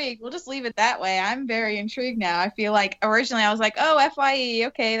intrigued. We'll just leave it that way. I'm very intrigued now. I feel like originally I was like, oh, FYE,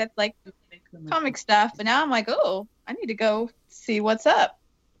 okay, that's like comic stuff. But now I'm like, oh, I need to go see what's up.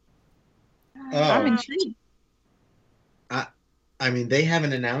 I'm intrigued. I mean, they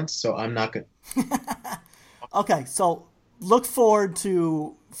haven't announced, so I'm not going to. Okay, so look forward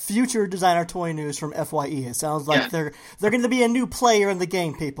to future designer toy news from FYE. It sounds like they're going to be a new player in the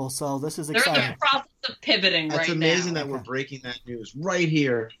game, people. So this is exciting. They're in the process of pivoting That's right now. That's amazing that we're breaking that news right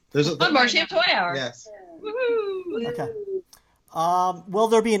here. On Marching Toy Hour. Yes. Woohoo! Okay. Will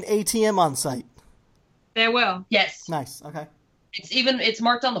there be an ATM on site? There will. Yes. Nice. Okay. It's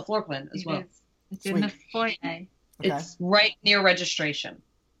marked on the floor plan as well. It's in the foyer. Okay. It's right near registration.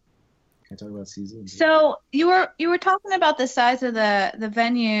 Can I talk about season? So you were talking about the size of the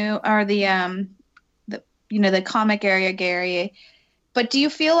venue, or the comic area, Gary. But do you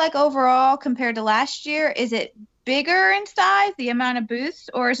feel like overall, compared to last year, is it bigger in size, the amount of booths,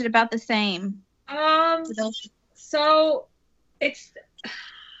 or is it about the same? So it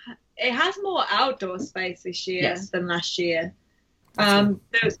has more outdoor space this year than last year.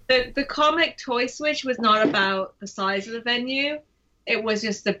 The comic toy switch was not about the size of the venue. It was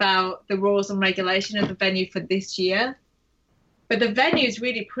just about the rules and regulation of the venue for this year. But the venue is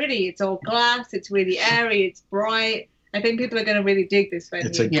really pretty. It's all glass. It's really airy. It's bright. I think people are going to really dig this venue.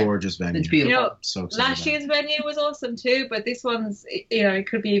 It's a gorgeous venue. It's beautiful. So last year's venue was awesome too, but this one's, it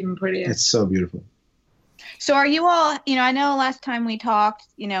could be even prettier. It's so beautiful. So are you all, I know last time we talked,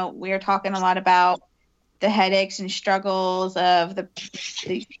 we were talking a lot about the headaches and struggles of the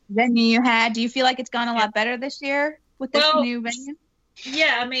venue you had. Do you feel like it's gone a lot better this year with this new venue?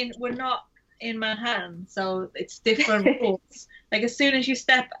 Yeah, I mean, we're not in Manhattan, so it's different rules. Like, as soon as you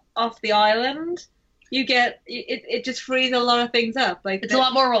step off the island, you get it just frees a lot of things up. Like It's a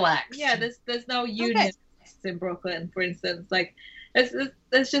lot more relaxed. Yeah, there's no union in Brooklyn, for instance. Like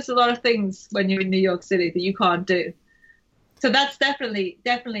there's just a lot of things when you're in New York City that you can't do. So that's definitely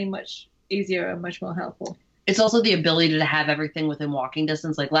much easier and much more helpful. It's also the ability to have everything within walking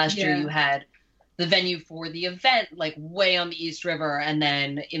distance. Like last year, Yeah. you had the venue for the event, like way on the East River, and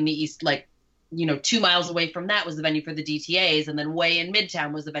then in the East, like, 2 miles away from that was the venue for the DTAs, and then way in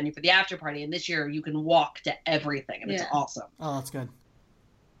Midtown was the venue for the after party. And this year, you can walk to everything, and it's Yeah. awesome. Oh, that's good.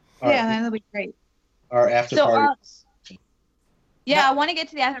 Yeah, that'll be great. Our after So, party. Yeah, I want to get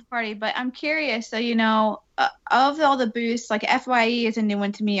to the after party, but I'm curious. So, of all the booths, like FYE is a new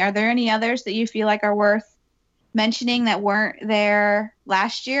one to me. Are there any others that you feel like are worth mentioning that weren't there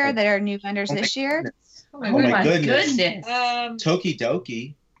last year that are new vendors this year? Oh Oh my my goodness. goodness.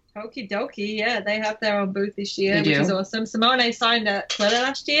 Tokidoki. Okie dokie, yeah, they have their own booth this year, They which do. is awesome. Simone signed at Twitter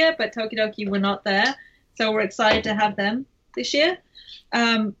last year, but Tokidoki were not there, so we're excited to have them this year.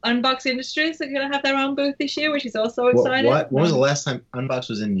 Unbox Industries are going to have their own booth this year, which is also exciting. What was the last time Unbox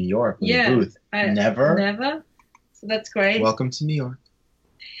was in New York with Yeah. a booth? Never? Never. So that's great. Welcome to New York.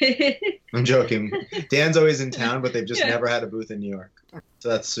 I'm joking. Dan's always in town, but they've just Yeah. never had a booth in New York. So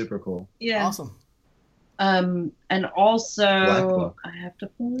that's super cool. Yeah. Awesome. And also, Black Book. I have to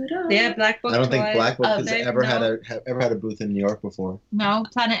pull it up. Yeah, Black Book. I don't think twice. Black Book has they've ever had a booth in New York before. No,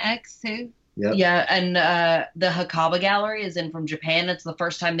 Planet X too. Yep. Yeah, and the Hakaba Gallery is in from Japan. It's the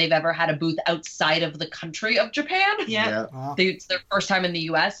first time they've ever had a booth outside of the country of Japan. Yeah. Wow. It's their first time in the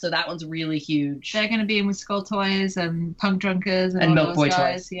U.S., so that one's really huge. They're going to be in with Skull Toys and Punk Drunkers and And all Milk those Boy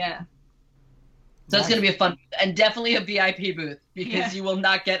guys. Toys. Yeah. So that's going to be a fun and definitely a VIP booth because Yeah. you will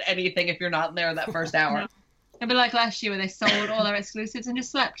not get anything if you're not in there that first hour. No. It'd be like last year where they sold all their exclusives and just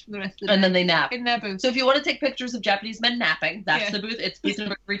slept for the rest of the day And then they nap. in their booth. So if you want to take pictures of Japanese men napping, that's Yeah. the booth. It's booth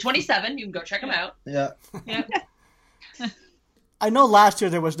number 327. You can go check them out. Yeah. Yeah. I know last year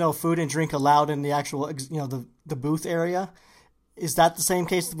there was no food and drink allowed in the actual, the booth area. Is that the same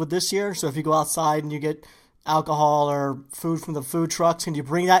case with this year? So if you go outside and you get alcohol or food from the food trucks, can you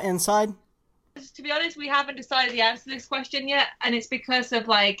bring that inside? To be honest, we haven't decided the answer to this question yet, and it's because of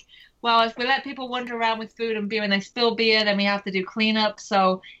if we let people wander around with food and beer and they spill beer, then we have to do cleanup.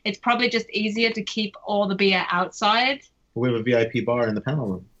 So it's probably just easier to keep all the beer outside. We have a VIP bar in the panel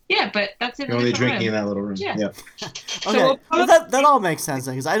room. Yeah, but that's in You're a only different drinking in room. that little room. Yeah. Yep. Okay, we'll well, that all makes sense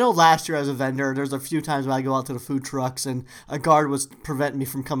because I know last year as a vendor, there's a few times when I go out to the food trucks and a guard was preventing me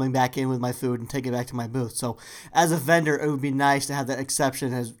from coming back in with my food and taking it back to my booth. So as a vendor, it would be nice to have that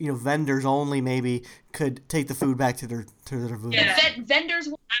exception as vendors only maybe could take the food back to their booth. Yeah. Vendors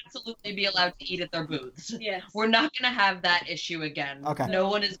will absolutely be allowed to eat at their booths. Yes. We're not going to have that issue again. Okay. No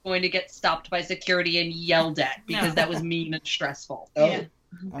one is going to get stopped by security and yelled at because No. that was mean and stressful. Oh. Yeah.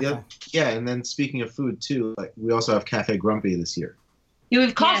 Okay. Yep. Yeah, and then speaking of food too, we also have Cafe Grumpy this year. You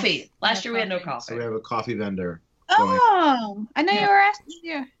have coffee. Yes. Last Yeah, year we had no coffee. coffee. So we have a coffee vendor. Oh, I know Yeah. you were asking.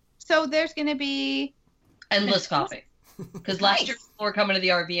 Yeah. So there's going to be. Endless coffee. Because last year people were coming to the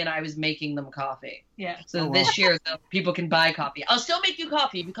RV and I was making them coffee. Yeah. So Oh, wow. this year people can buy coffee. I'll still make you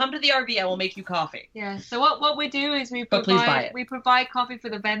coffee. If you come to the RV, I will make you coffee. Yeah. So what we do is But please buy it. we provide coffee for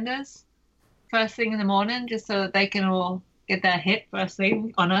the vendors first thing in the morning, just so that they can all get their hit first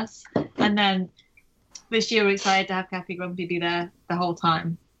thing on us. And then this year we're excited to have Cafe Grumpy be there the whole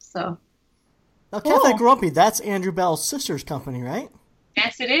time. So Now, Cafe Cool. Grumpy, that's Andrew Bell's sister's company, right?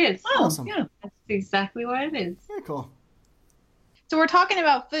 yes, it is. Awesome. Yeah. That's exactly what it is. Very cool. So we're talking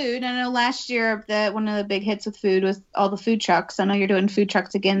about food. I know last year one of the big hits with food was all the food trucks. I know you're doing food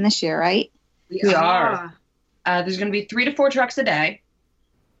trucks again this year, right? We are. There's going to be 3 to 4 trucks a day.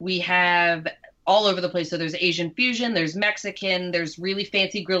 We have all over the place. So there's Asian fusion, there's Mexican, there's really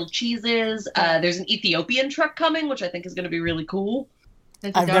fancy grilled cheeses. There's an Ethiopian truck coming, which I think is going to be really cool.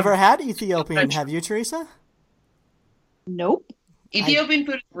 I've never had Ethiopian. Have you, Teresa? Nope. Ethiopian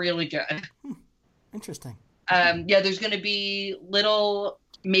food is really good. Interesting. There's going to be little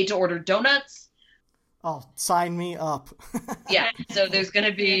made-to-order donuts. Oh, sign me up. Yeah, so there's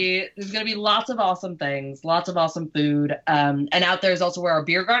gonna be lots of awesome things, lots of awesome food, and out there is also where our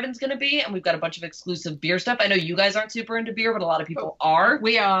beer garden's gonna be, and we've got a bunch of exclusive beer stuff. I know you guys aren't super into beer, but a lot of people are.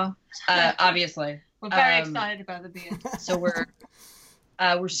 We are. Obviously. We're very Um, excited about the beer. So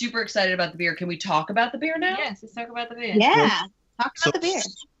we're super excited about the beer. Can we talk about the beer now? Yes, let's talk about the beer. Yeah. Talk So about the beer.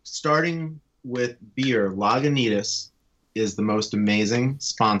 starting with beer, Lagunitas is the most amazing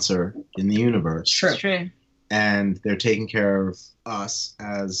sponsor in the universe. True. True. And they're taking care of us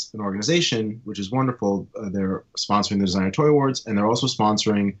as an organization, which is wonderful. They're sponsoring the Designer Toy Awards, and they're also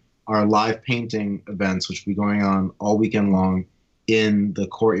sponsoring our live painting events, which will be going on all weekend long in the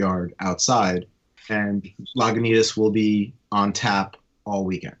courtyard outside. and Lagunitas will be on tap all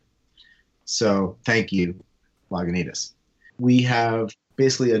weekend. So thank you, Lagunitas. We have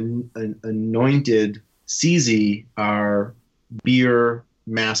basically anointed CZ our beer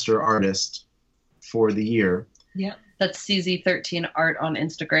master artist for the year. Yeah, that's CZ13 Art on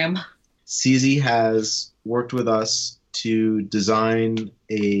Instagram. CZ has worked with us to design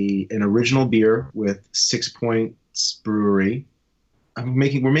an original beer with 6 Points Brewery.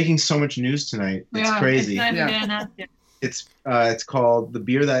 We're making so much news tonight. It's crazy. It's called, the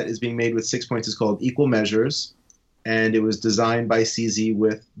beer that is being made with 6 Points is called Equal Measures, and it was designed by CZ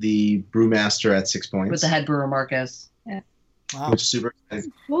with the brewmaster at 6 Points. With the head brewer Marcus. Yeah. Wow. Which is super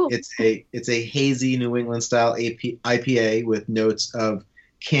exciting. Cool. It's a hazy New England style IPA with notes of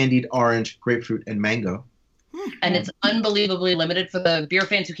candied orange, grapefruit, and mango. And it's unbelievably limited. For the beer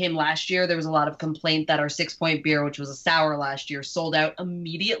fans who came last year, there was a lot of complaint that our 6 Point beer, which was a sour last year, sold out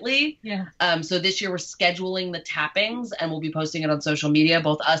immediately. Yeah. So this year we're scheduling the tappings, and we'll be posting it on social media,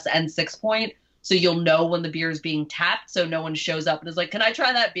 both us and 6 Point. So you'll know when the beer is being tapped, so no one shows up and is like, "Can I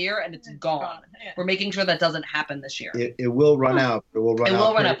try that beer?" And it's gone. Yeah. We're making sure that doesn't happen this year. It will run out. It will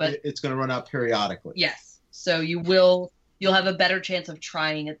run out. But it's going to run out periodically. yes. So you'll have a better chance of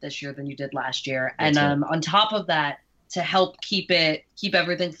trying it this year than you did last year. That's And on top of that, to help keep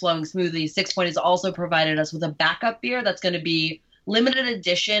everything flowing smoothly, 6 Point has also provided us with a backup beer that's going to be limited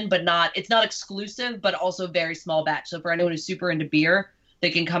edition, but it's not exclusive, but also very small batch. So for anyone who's super into beer, they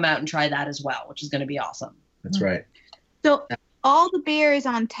can come out and try that as well, which is going to be awesome. That's right. So all the beer is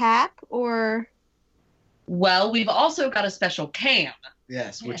on tap, or? Well, we've also got a special can.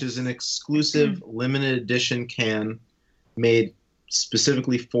 Yes, which is an exclusive limited edition can made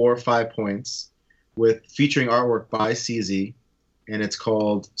specifically for 5 Points, featuring artwork by CZ, and it's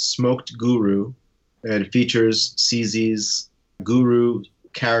called Smoked Guru. And it features CZ's guru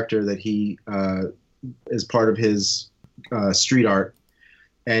character that he is part of his street art,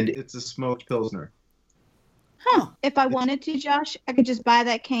 and it's a smoked Pilsner. Huh. If I wanted to, Josh, I could just buy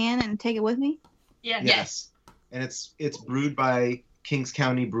that can and take it with me? Yeah. Yes. And it's brewed by Kings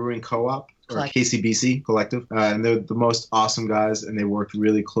County Brewing Co-op, or Collective. KCBC Collective, and they're the most awesome guys, and they worked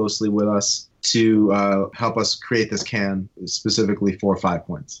really closely with us to help us create this can specifically for 5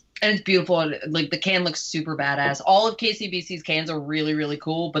 Points. And it's beautiful. Like, the can looks super badass. All of KCBC's cans are really, really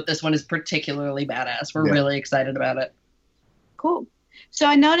cool, but this one is particularly badass. We're really excited about it. Cool. So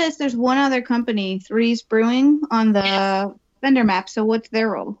I noticed there's one other company, Threes Brewing, on the vendor map. So what's their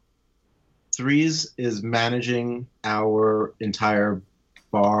role? Threes is managing our entire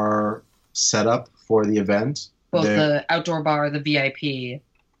bar setup for the event. Both the outdoor bar, the VIP,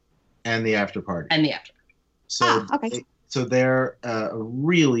 and the after party. and the after. So, okay. So they're a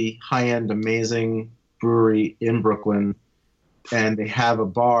really high-end, amazing brewery in Brooklyn, and they have a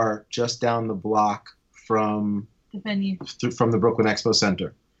bar just down the block from The venue. from the Brooklyn Expo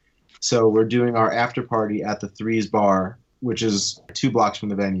Center. So we're doing our after party at the Threes Bar, which is 2 blocks from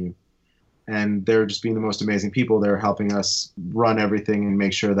the venue. And they're just being the most amazing people. They're helping us run everything and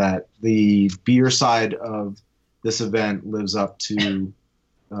make sure that the beer side of this event lives up to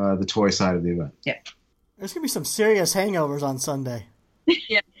the toy side of the event. Yeah. There's going to be some serious hangovers on Sunday.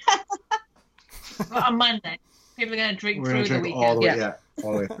 Well, on Monday, people are going to drink We're through going to the drink all weekend. the way,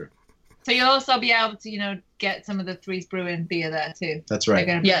 all the way through. So you'll also be able to, get some of the Threes Brewing beer there too. That's right.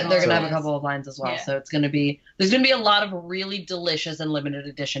 They're Yeah, they're going to have a also- couple of lines as well. Yeah. So there's going to be a lot of really delicious and limited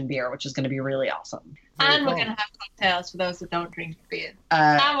edition beer, which is going to be really awesome. And we're cool. going to have cocktails for those that don't drink beer.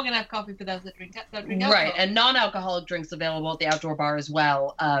 Uh, And we're going to have coffee for those that drink alcohol. Right, and non-alcoholic drinks available at the outdoor bar as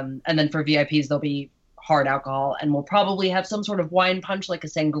well. And then for VIPs, there'll be hard alcohol, and we'll probably have some sort of wine punch like a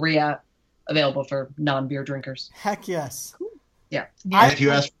sangria available for non-beer drinkers. Heck yes. Yeah. And if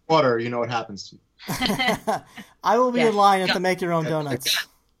you ask for water, you know what happens to you. I will be Yeah. in line at the Make Your Own Donuts.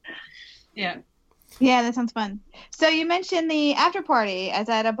 Yeah. Yeah, that sounds fun. So you mentioned the after party as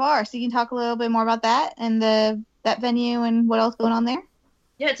at a bar. So you can talk a little bit more about that and that venue and what else going on there?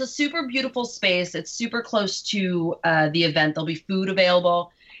 Yeah, it's a super beautiful space. It's super close to the event. There'll be food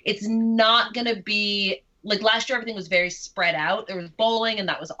available. It's not going to be like last year. Everything was very spread out. There was bowling, and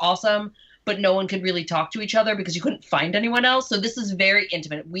that was awesome. But no one could really talk to each other because you couldn't find anyone else. So this is very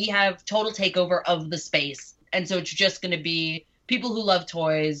intimate. We have total takeover of the space. And so it's just going to be people who love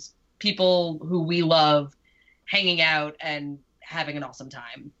toys, people who we love hanging out and having an awesome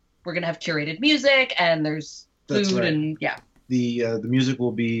time. We're going to have curated music, and there's That's food right. and yeah. The music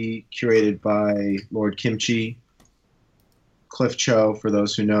will be curated by Lord Kimchi, Cliff Cho, for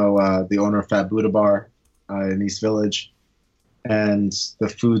those who know, the owner of Fat Buddha Bar in East Village. And the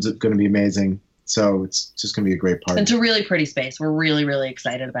food's going to be amazing. So it's just going to be a great party. It's a really pretty space. We're really, really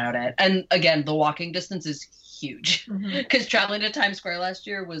excited about it. And again, the walking distance is huge because traveling to Times Square last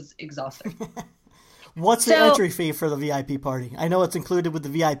year was exhausting. What's the entry fee for the VIP party? I know it's included with the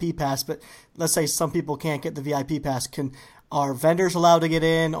VIP pass, but let's say some people can't get the VIP pass. Are vendors allowed to get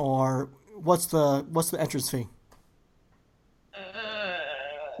in, or what's the entrance fee?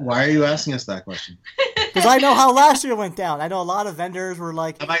 Why are you asking us that question? Because I know how last year went down. I know a lot of vendors were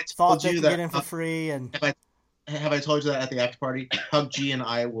like thought they could get in for free. And have I told you that at the after party? Hug G and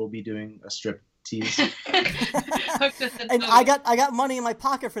I will be doing a strip tease. And I got money in my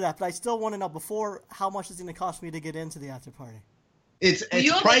pocket for that, but I still want to know before how much it's going to cost me to get into the after party. It's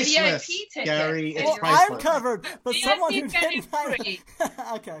priceless, Gary. It's priceless. I'm covered, but someone who getting free.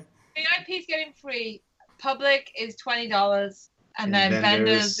 Okay. VIP's getting free. Public is $20. And then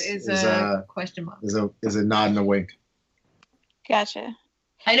vendors is a question mark. Is a nod and a wink. Gotcha.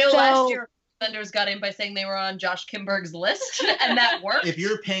 I know last year vendors got in by saying they were on Josh Kimberg's list, and that worked. If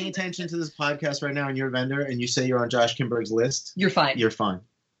you're paying attention to this podcast right now and you're a vendor and you say you're on Josh Kimberg's list, you're fine. You're fine.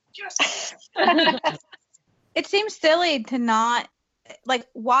 It seems silly to not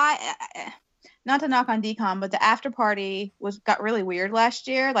why. Not to knock on DCOM, but the after party got really weird last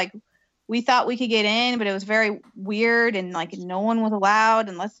year. Like, we thought we could get in, but it was very weird, and like no one was allowed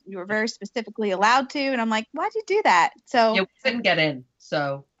unless you were very specifically allowed to. And I'm like, why'd you do that? So we couldn't get in,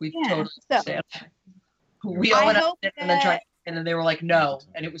 so we totally understand. We all went up and then tried, and then they were like, no,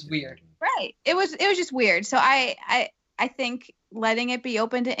 and it was weird. Right. It was just weird. So I think letting it be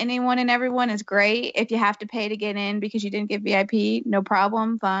open to anyone and everyone is great. If you have to pay to get in because you didn't get VIP, no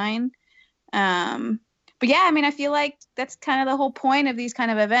problem, fine. But yeah, I mean, I feel like that's kind of the whole point of these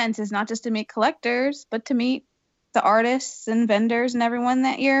kind of events is not just to meet collectors, but to meet the artists and vendors and everyone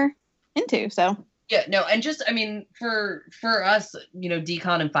that you're into. So yeah, no, and just, I mean, for us,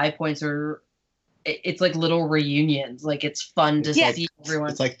 DCON and 5 Points it's like little reunions. Like, it's fun to see everyone.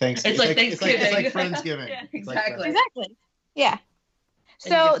 It's like Thanksgiving. It's like Friendsgiving. Yeah, exactly. Exactly. Yeah.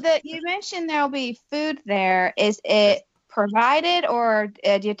 So you mentioned there'll be food there. Is it provided, or do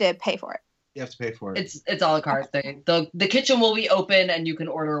you have to pay for it? You have to pay for it. It's a la carte thing. The kitchen will be open and you can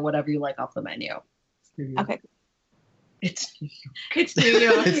order whatever you like off the menu. Okay. It's New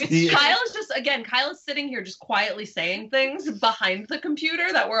York. Kyle is sitting here just quietly saying things behind the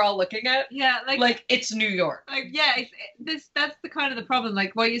computer that we're all looking at. Yeah, like it's New York. That's the kind of the problem.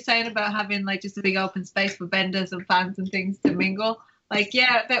 Like what you're saying about having like just a big open space for vendors and fans and things to mingle. Like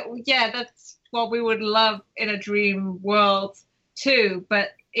that's what we would love in a dream world too. But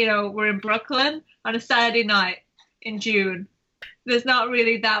we're in Brooklyn on a Saturday night in June. There's not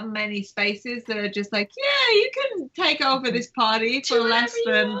really that many spaces that are just like, yeah, you can take over this party for less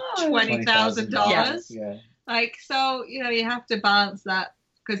than $20,000. Yeah. Like, so, you have to balance that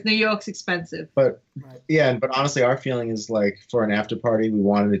because New York's expensive. But honestly, our feeling is like for an after party, we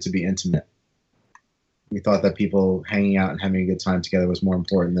wanted it to be intimate. We thought that people hanging out and having a good time together was more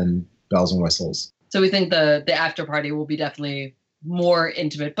important than bells and whistles. So we think the after party will be definitely more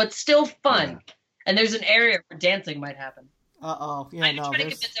intimate, but still fun. Yeah. And there's an area where dancing might happen. Yeah, I'm trying to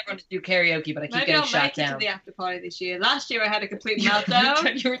convince everyone to do karaoke, but I keep getting shot down. Maybe I'll make it to the after party this year. Last year I had a complete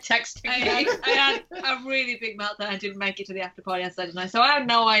meltdown. You were texting me. I had a really big meltdown. I didn't make it to the after party on Saturday night, so I had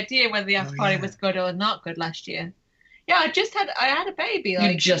no idea whether the after party was good or not good last year. Yeah, I had a baby.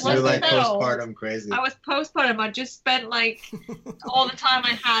 Like, you're like postpartum crazy. I was postpartum. I just spent like all the time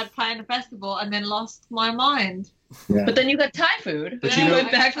I had planning a festival and then lost my mind. Yeah. But then you got Thai food. But you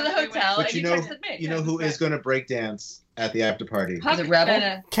went back to the hotel and you texted me. You know who is going to break dance at the after party? Is it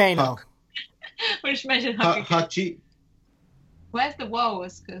Rebel? Kano. Which mentioned Hachi. Where's the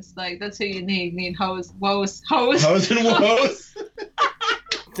woes? Because like that's who you need. You need hoes and woes.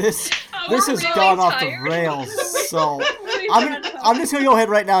 This has gone off the rails. So I'm just gonna go ahead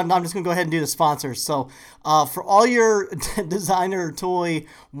right now, and I'm just gonna go ahead and do the sponsors. So for all your designer toy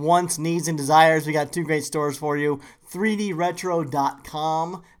wants, needs, and desires, we got two great stores for you: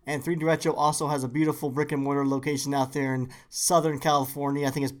 3dretro.com, and 3D Retro also has a beautiful brick and mortar location out there in Southern California.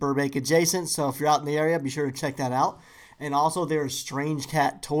 I think it's Burbank adjacent. So if you're out in the area, be sure to check that out. And also there's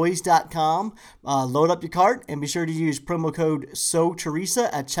StrangeCatToys.com. Load up your cart and be sure to use promo code SoTeresa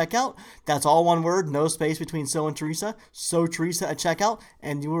at checkout. That's all one word, no space between So and Teresa. SoTeresa at checkout,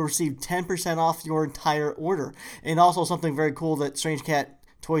 and you will receive 10% off your entire order. And also something very cool that Strange Cat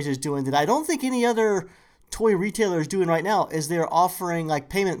Toys is doing that I don't think any other toy retailer is doing right now is they're offering like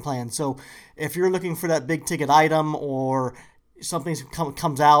payment plans. So if you're looking for that big ticket item or something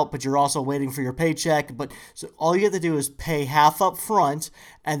comes out, but you're also waiting for your paycheck. But so all you have to do is pay half up front,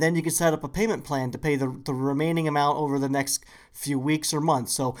 and then you can set up a payment plan to pay the remaining amount over the next few weeks or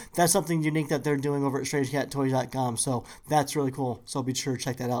months. So that's something unique that they're doing over at StrangeCatToys.com. So that's really cool. So be sure to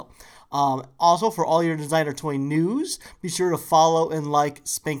check that out. Also, for all your designer toy news, be sure to follow and like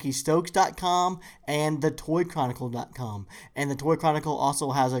SpankyStokes.com and TheToyChronicle.com. And The Toy Chronicle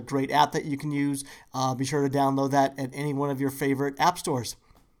also has a great app that you can use. Be sure to download that at any one of your favorite app stores.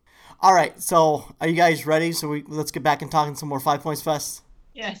 All right, so are you guys ready? So let's get back and talking some more 5 Points Fest.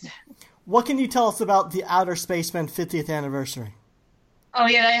 Yes. What can you tell us about the Outer Spacemen 50th anniversary? Oh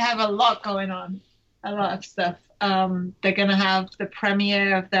yeah, they have a lot going on. A lot of stuff. They're going to have the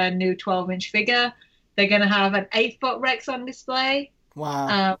premiere of their new 12-inch figure. They're going to have an 8-foot Rex on display.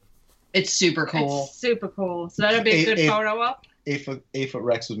 Wow. It's super cool. It's super cool. So that'll be a good photo op. 8-foot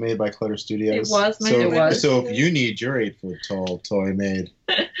Rex was made by Clutter Studios. It was made by Clutter So if Studios. you need your 8-foot tall toy made,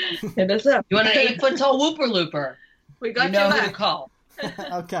 Hit us up. You want an 8-foot tall Whooper Looper? We got You know you who to back. call.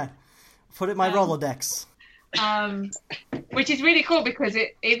 Okay. Put it in my Rolodex. Which is really cool because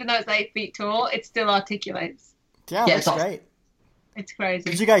even though it's 8 feet tall, it still articulates. Yeah, Yeah, that's it's awesome. great. It's crazy.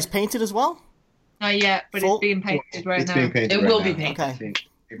 Did you guys paint it as well? Not yet, but Full- it's being painted right it's now. being painted. It right will now. be painted. Okay. It's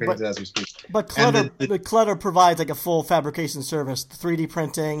being painted as we speak. But Clutter, And the Clutter provides like a full fabrication service. The 3D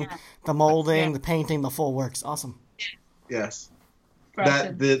printing, the molding, the painting, the full works. Awesome. Yes.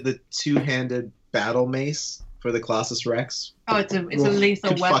 Impressive. The two-handed battle mace for the Colossus Rex Oh, it's a lethal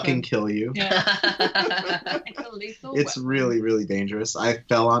could weapon. fucking kill you. Yeah. It's a lethal It's weapon. really, really dangerous. I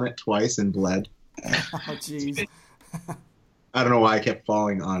fell on it twice and bled. Oh, jeez. I don't know why I kept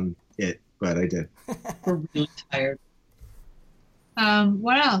falling on it, but I did. We're really tired.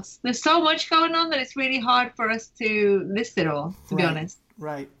 What else? There's so much going on that it's really hard for us to list it all, to be Right. honest.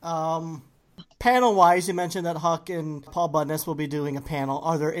 Right. Panel-wise, you mentioned that Huck and Paul Budness will be doing a panel.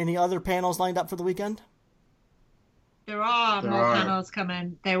 Are there any other panels lined up for the weekend? There are There more are. panels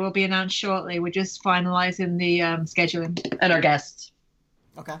coming. They will be announced shortly. We're just finalizing the scheduling. And our guests.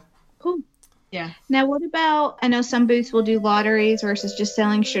 Okay. Cool. Yeah. Now, what about? I know some booths will do lotteries versus just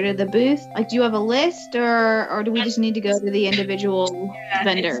selling straight to the booth. Like, do you have a list, or do we just need to go to the individual Yeah,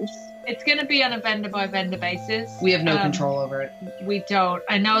 vendors? It's going to be on a vendor-by-vendor basis. We have no control over it. We don't.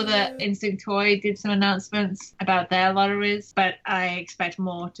 I know that Instinct Toy did some announcements about their lotteries, but I expect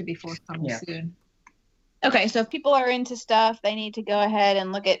more to be forthcoming Yeah. soon. Okay, so if people are into stuff, they need to go ahead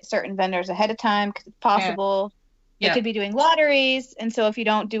and look at certain vendors ahead of time because it's possible they Yeah. could be doing lotteries, and so if you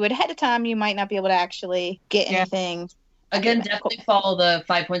don't do it ahead of time, you might not be able to actually get Yeah. anything. Again, Okay, definitely follow the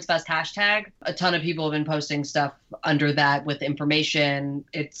 5 Points Fest hashtag. A ton of people have been posting stuff under that with information.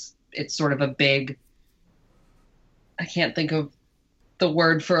 It's sort of a big, I can't think of the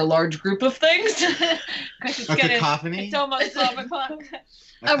word for a large group of things. 'Cause it's A getting- cacophony? It's almost 12 o'clock.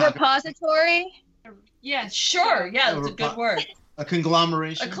 A repository? Yes. Sure, yeah, that's a good word. A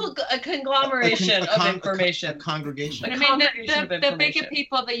conglomeration. A conglomeration of information. A congregation. I A mean, congregation of the bigger information.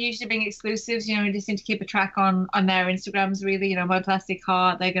 people that usually bring exclusives, we just need to keep a track on their Instagrams, really. My Plastic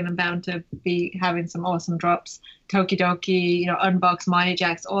Heart, they're going to bound to be having some awesome drops. Tokidoki, Unbox, Mighty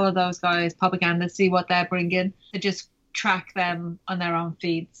Jacks, all of those guys, Propaganda, see what they're bringing. To just track them on their own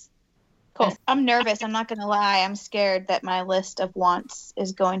feeds. Cool. I'm nervous. I'm not going to lie. I'm scared that my list of wants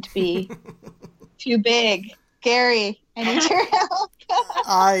is going to be too big. Gary, I need your help.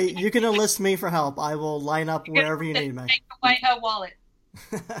 You can enlist me for help. I will line up wherever you need me. Take away her wallet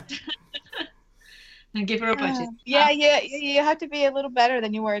and give her a budget. Yeah, you have to be a little better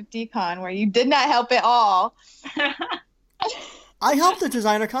than you were at Decon, where you did not help at all. I helped at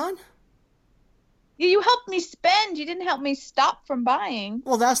Designer Con. You helped me spend. You didn't help me stop from buying.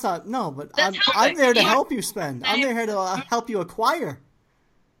 Well, that's not, no, but I'm helping. there to Yeah. help you spend. I'm there to help you acquire.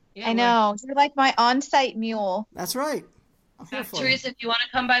 Yeah, I know. You're like my on-site mule. That's right. I'm here for you. Teresa, if you want to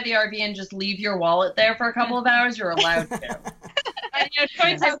come by the RV and just leave your wallet there for a couple of hours, you're allowed to. And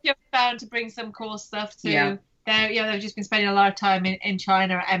Toy Tokyo bound to bring some cool stuff too. Yeah. They've just been spending a lot of time in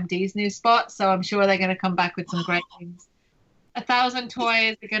China at MD's new spot, so I'm sure they're going to come back with some great things. 1,000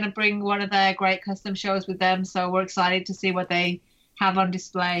 Toys are going to bring one of their great custom shows with them, so we're excited to see what they have on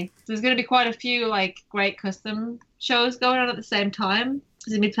display. So there's going to be quite a few great custom shows going on at the same time.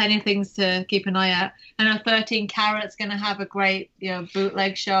 There's going to be plenty of things to keep an eye out. I know 13 Carats going to have a great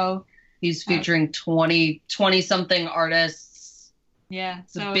bootleg show. He's featuring 20-something artists. Yeah,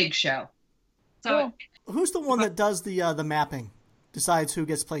 It's a big show. So Who's the one that does the mapping? Decides who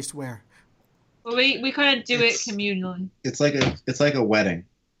gets placed where? we kind of do It's- it communally. It's like a wedding.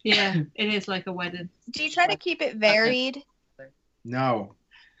 Yeah, it is like a wedding. Do you try to keep it varied? No.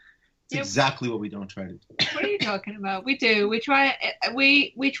 It's Yep. exactly what we don't try to do. What are you talking about? We do. We try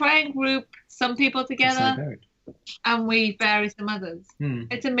and group some people It's together, not varied. and we vary some others. Hmm.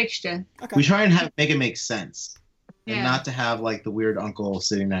 It's a mixture. Okay. We try and make it make sense. and Yeah. not to have like the weird uncle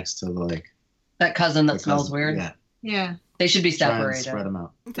sitting next to the That cousin that the smells cousin. weird. Yeah, Yeah. They should be try and separated. spread them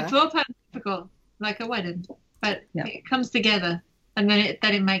out. The Okay. floor plan's difficult, like a wedding, but Yeah. it comes together, and then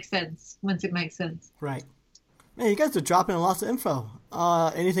it makes sense once it makes sense. Right. Man, you guys are dropping lots of info.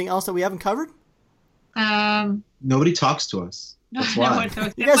 Anything else that we haven't covered? Nobody talks to us. That's why.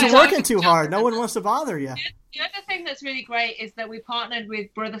 You guys are working too hard. No one wants to bother you. The other thing that's really great is that we partnered with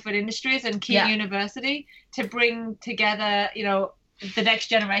Rutherford Industries and Keele Yeah. University to bring together, the next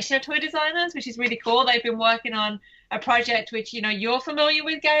generation of toy designers, which is really cool. They've been working on a project which, you're familiar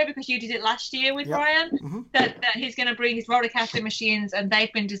with, Gary, because you did it last year with Yep. Brian, Mhm. that he's going to bring his rotorcaster machines, and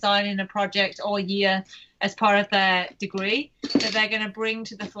they've been designing a project all year as part of their degree that they're going to bring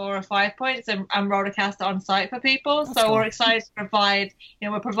to the floor of 5 Points and rotorcast on site for people. That's So cool. we're excited to provide,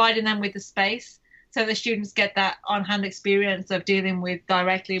 we're providing them with the space so the students get that on-hand experience of dealing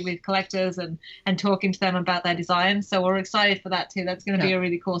directly with collectors and talking to them about their designs. So we're excited for that too. That's going to be a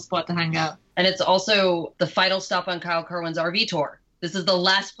really cool spot to hang out. And it's also the final stop on Kyle Kerwin's RV tour. This is the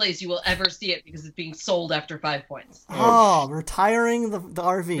last place you will ever see it because it's being sold after 5 Points. Oh, retiring the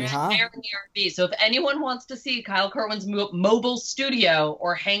RV, huh? There in the RV. So if anyone wants to see Kyle Kerwin's mobile studio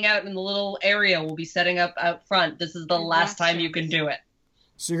or hang out in the little area we'll be setting up out front, this is the last time you can do it.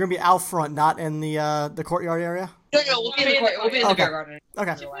 So you're gonna be out front, not in the courtyard area? No, we'll be in the court. We'll be in the Okay. beer garden.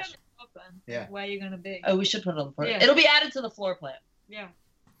 Okay. Yeah. Where you're going to be. Oh, we should put it on the floor. Yeah. It'll be added to the floor plan. Yeah.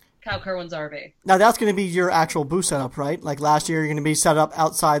 Kyle Kerwin's RV. Now that's gonna be your actual booth setup, right? Like last year, you're gonna be set up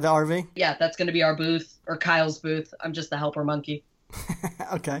outside the RV. Yeah, that's going to be our booth or Kyle's booth. I'm just the helper monkey.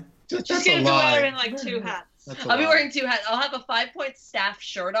 Okay. She's That's going a to be lie. wearing like 2 hats. That's a I'll be lie. wearing 2 hats. I'll have a 5 Point staff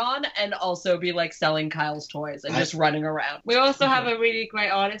shirt on and also be like selling Kyle's toys and just running around. We also have a really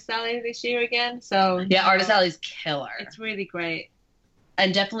great artist alley this year again. So Yeah, Artist Alley's killer. It's really great.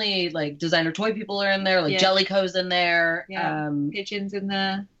 And definitely like designer toy people are in there, like Yeah. Jellicoe's in there. Yeah. Pigeons in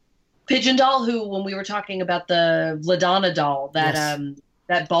there. Pigeon Doll, who when we were talking about the Vladana doll, that Yes.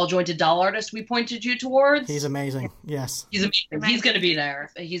 that ball jointed doll artist we pointed you towards. He's amazing. Yes. He's amazing. He's going to be there.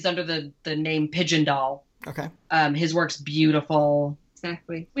 He's under the name Pigeon Doll. Okay. His work's beautiful.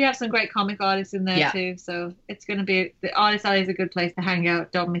 Exactly. We have some great comic artists in there Yeah. too. So it's going to be, the artist alley is a good place to hang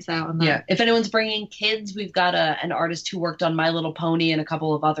out. Don't miss out on that. Yeah. If anyone's bringing kids, we've got an artist who worked on My Little Pony and a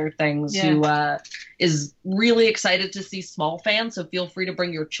couple of other things Yeah. who is really excited to see small fans. So feel free to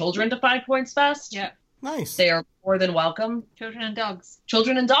bring your children to 5 Points Fest. Yeah. Nice. They are more than welcome. Children and dogs.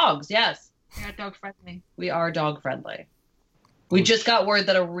 Children and dogs, yes. We are dog friendly. We are dog friendly. We just got word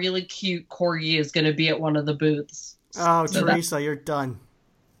that a really cute corgi is going to be at one of the booths. Oh, So Teresa, you're done.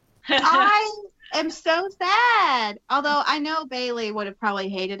 I am so sad. Although I know Bailey would have probably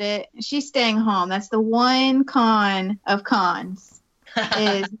hated it. She's staying home. That's the one con of cons.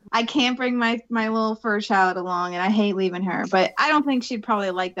 Is I can't bring my little fur child along, and I hate leaving her. But I don't think she'd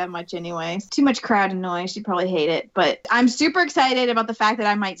probably like that much anyway. It's too much crowd and noise. She'd probably hate it. But I'm super excited about the fact that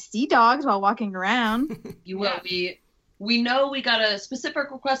I might see dogs while walking around. You will. We know we got a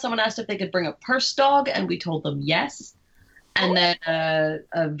specific request. Someone asked if they could bring a purse dog, and we told them yes. And then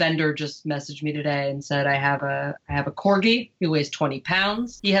a vendor just messaged me today and said, I have a corgi who weighs 20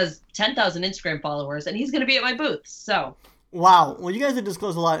 pounds. He has 10,000 Instagram followers, and he's going to be at my booth. So Wow. Well, you guys have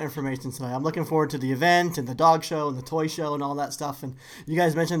disclosed a lot of information tonight. I'm looking forward to the event and the dog show and the toy show and all that stuff. And you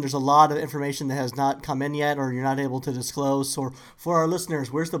guys mentioned there's a lot of information that has not come in yet or you're not able to disclose. So for our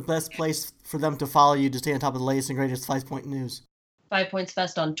listeners, where's the best place for them to follow you to stay on top of the latest and greatest 5 Point news? 5 Points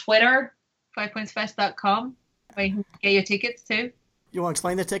Fest on Twitter. 5pointsfest.com, where you can get your tickets too. You want to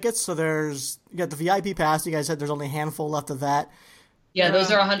explain the tickets? So you got the VIP pass. You guys said there's only a handful left of that. Yeah,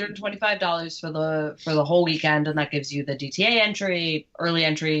 those are $125 for the whole weekend, and that gives you the DTA entry, early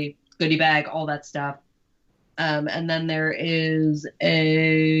entry, goodie bag, all that stuff. And then there is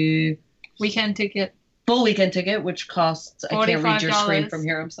a Weekend ticket. full weekend ticket, which costs, I can't read your screen $45. from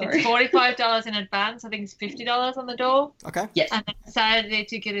here, I'm sorry. It's $45 in advance. I think it's $50 on the door. Okay. Yes. And then Saturday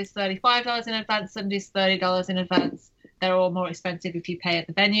ticket is $35 in advance. Sunday's $30 in advance. They're all more expensive if you pay at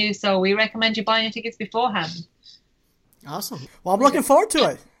the venue. So we recommend you buying your tickets beforehand. Awesome. Well, I'm looking forward to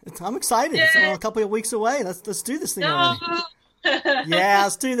it. I'm excited. It's Yay. a couple of weeks away. Let's do this thing No, already. Yeah,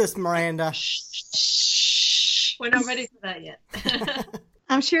 let's do this, Miranda. we're not ready for that yet.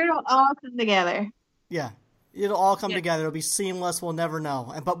 I'm sure it'll all come together. Yeah. It'll all come Yeah. together. It'll be seamless. We'll never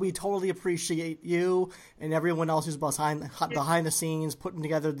know. But we totally appreciate you and everyone else who's behind the scenes, putting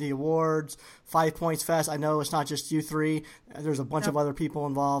together the awards, 5 Points Fest. I know it's not just you three. There's a bunch of other people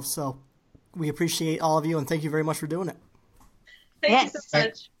involved. So we appreciate all of you, and thank you very much for doing it. Thank Yes. you so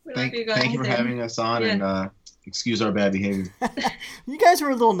much. We love you guys. Thank you for having us on, Yeah. and Excuse our bad behavior. You guys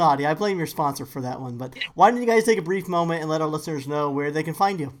were a little naughty. I blame your sponsor for that one. But why don't you guys take a brief moment and let our listeners know where they can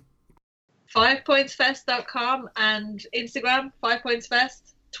find you? 5pointsfest.com and Instagram, 5 Points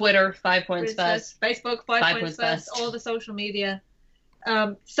Fest. Twitter, 5 Points Fest. Facebook, 5 Points Fest. All the social media.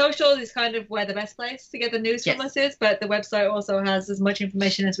 Socials is kind of where the best place to get the news from us is, but the website also has as much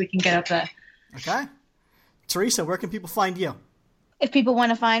information as we can get up there. Okay. Teresa, where can people find you? If people want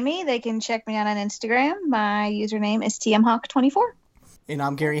to find me, they can check me out on Instagram. My username is tmhawk24. And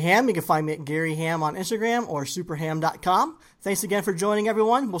I'm Gary Ham. You can find me at Gary Ham on Instagram or superham.com. Thanks again for joining,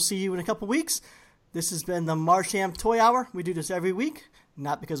 everyone. We'll see you in a couple weeks. This has been the Marsham Toy Hour. We do this every week,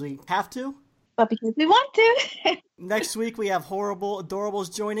 not because we have to, but because we want to. Next week, we have Horrible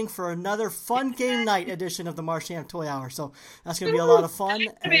Adorables joining for another fun game night edition of the Marsham Toy Hour. So that's going to be a lot of fun.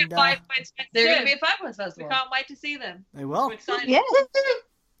 They're going to be a 5 Points Festival. We can't wait to see them. They will. We're excited. Yeah.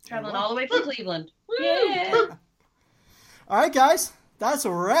 Traveling all the way from Cleveland. Yeah. All right, guys. That's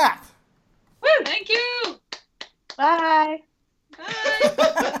a wrap. Woo! Thank you. Bye.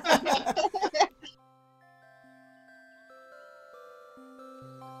 Bye.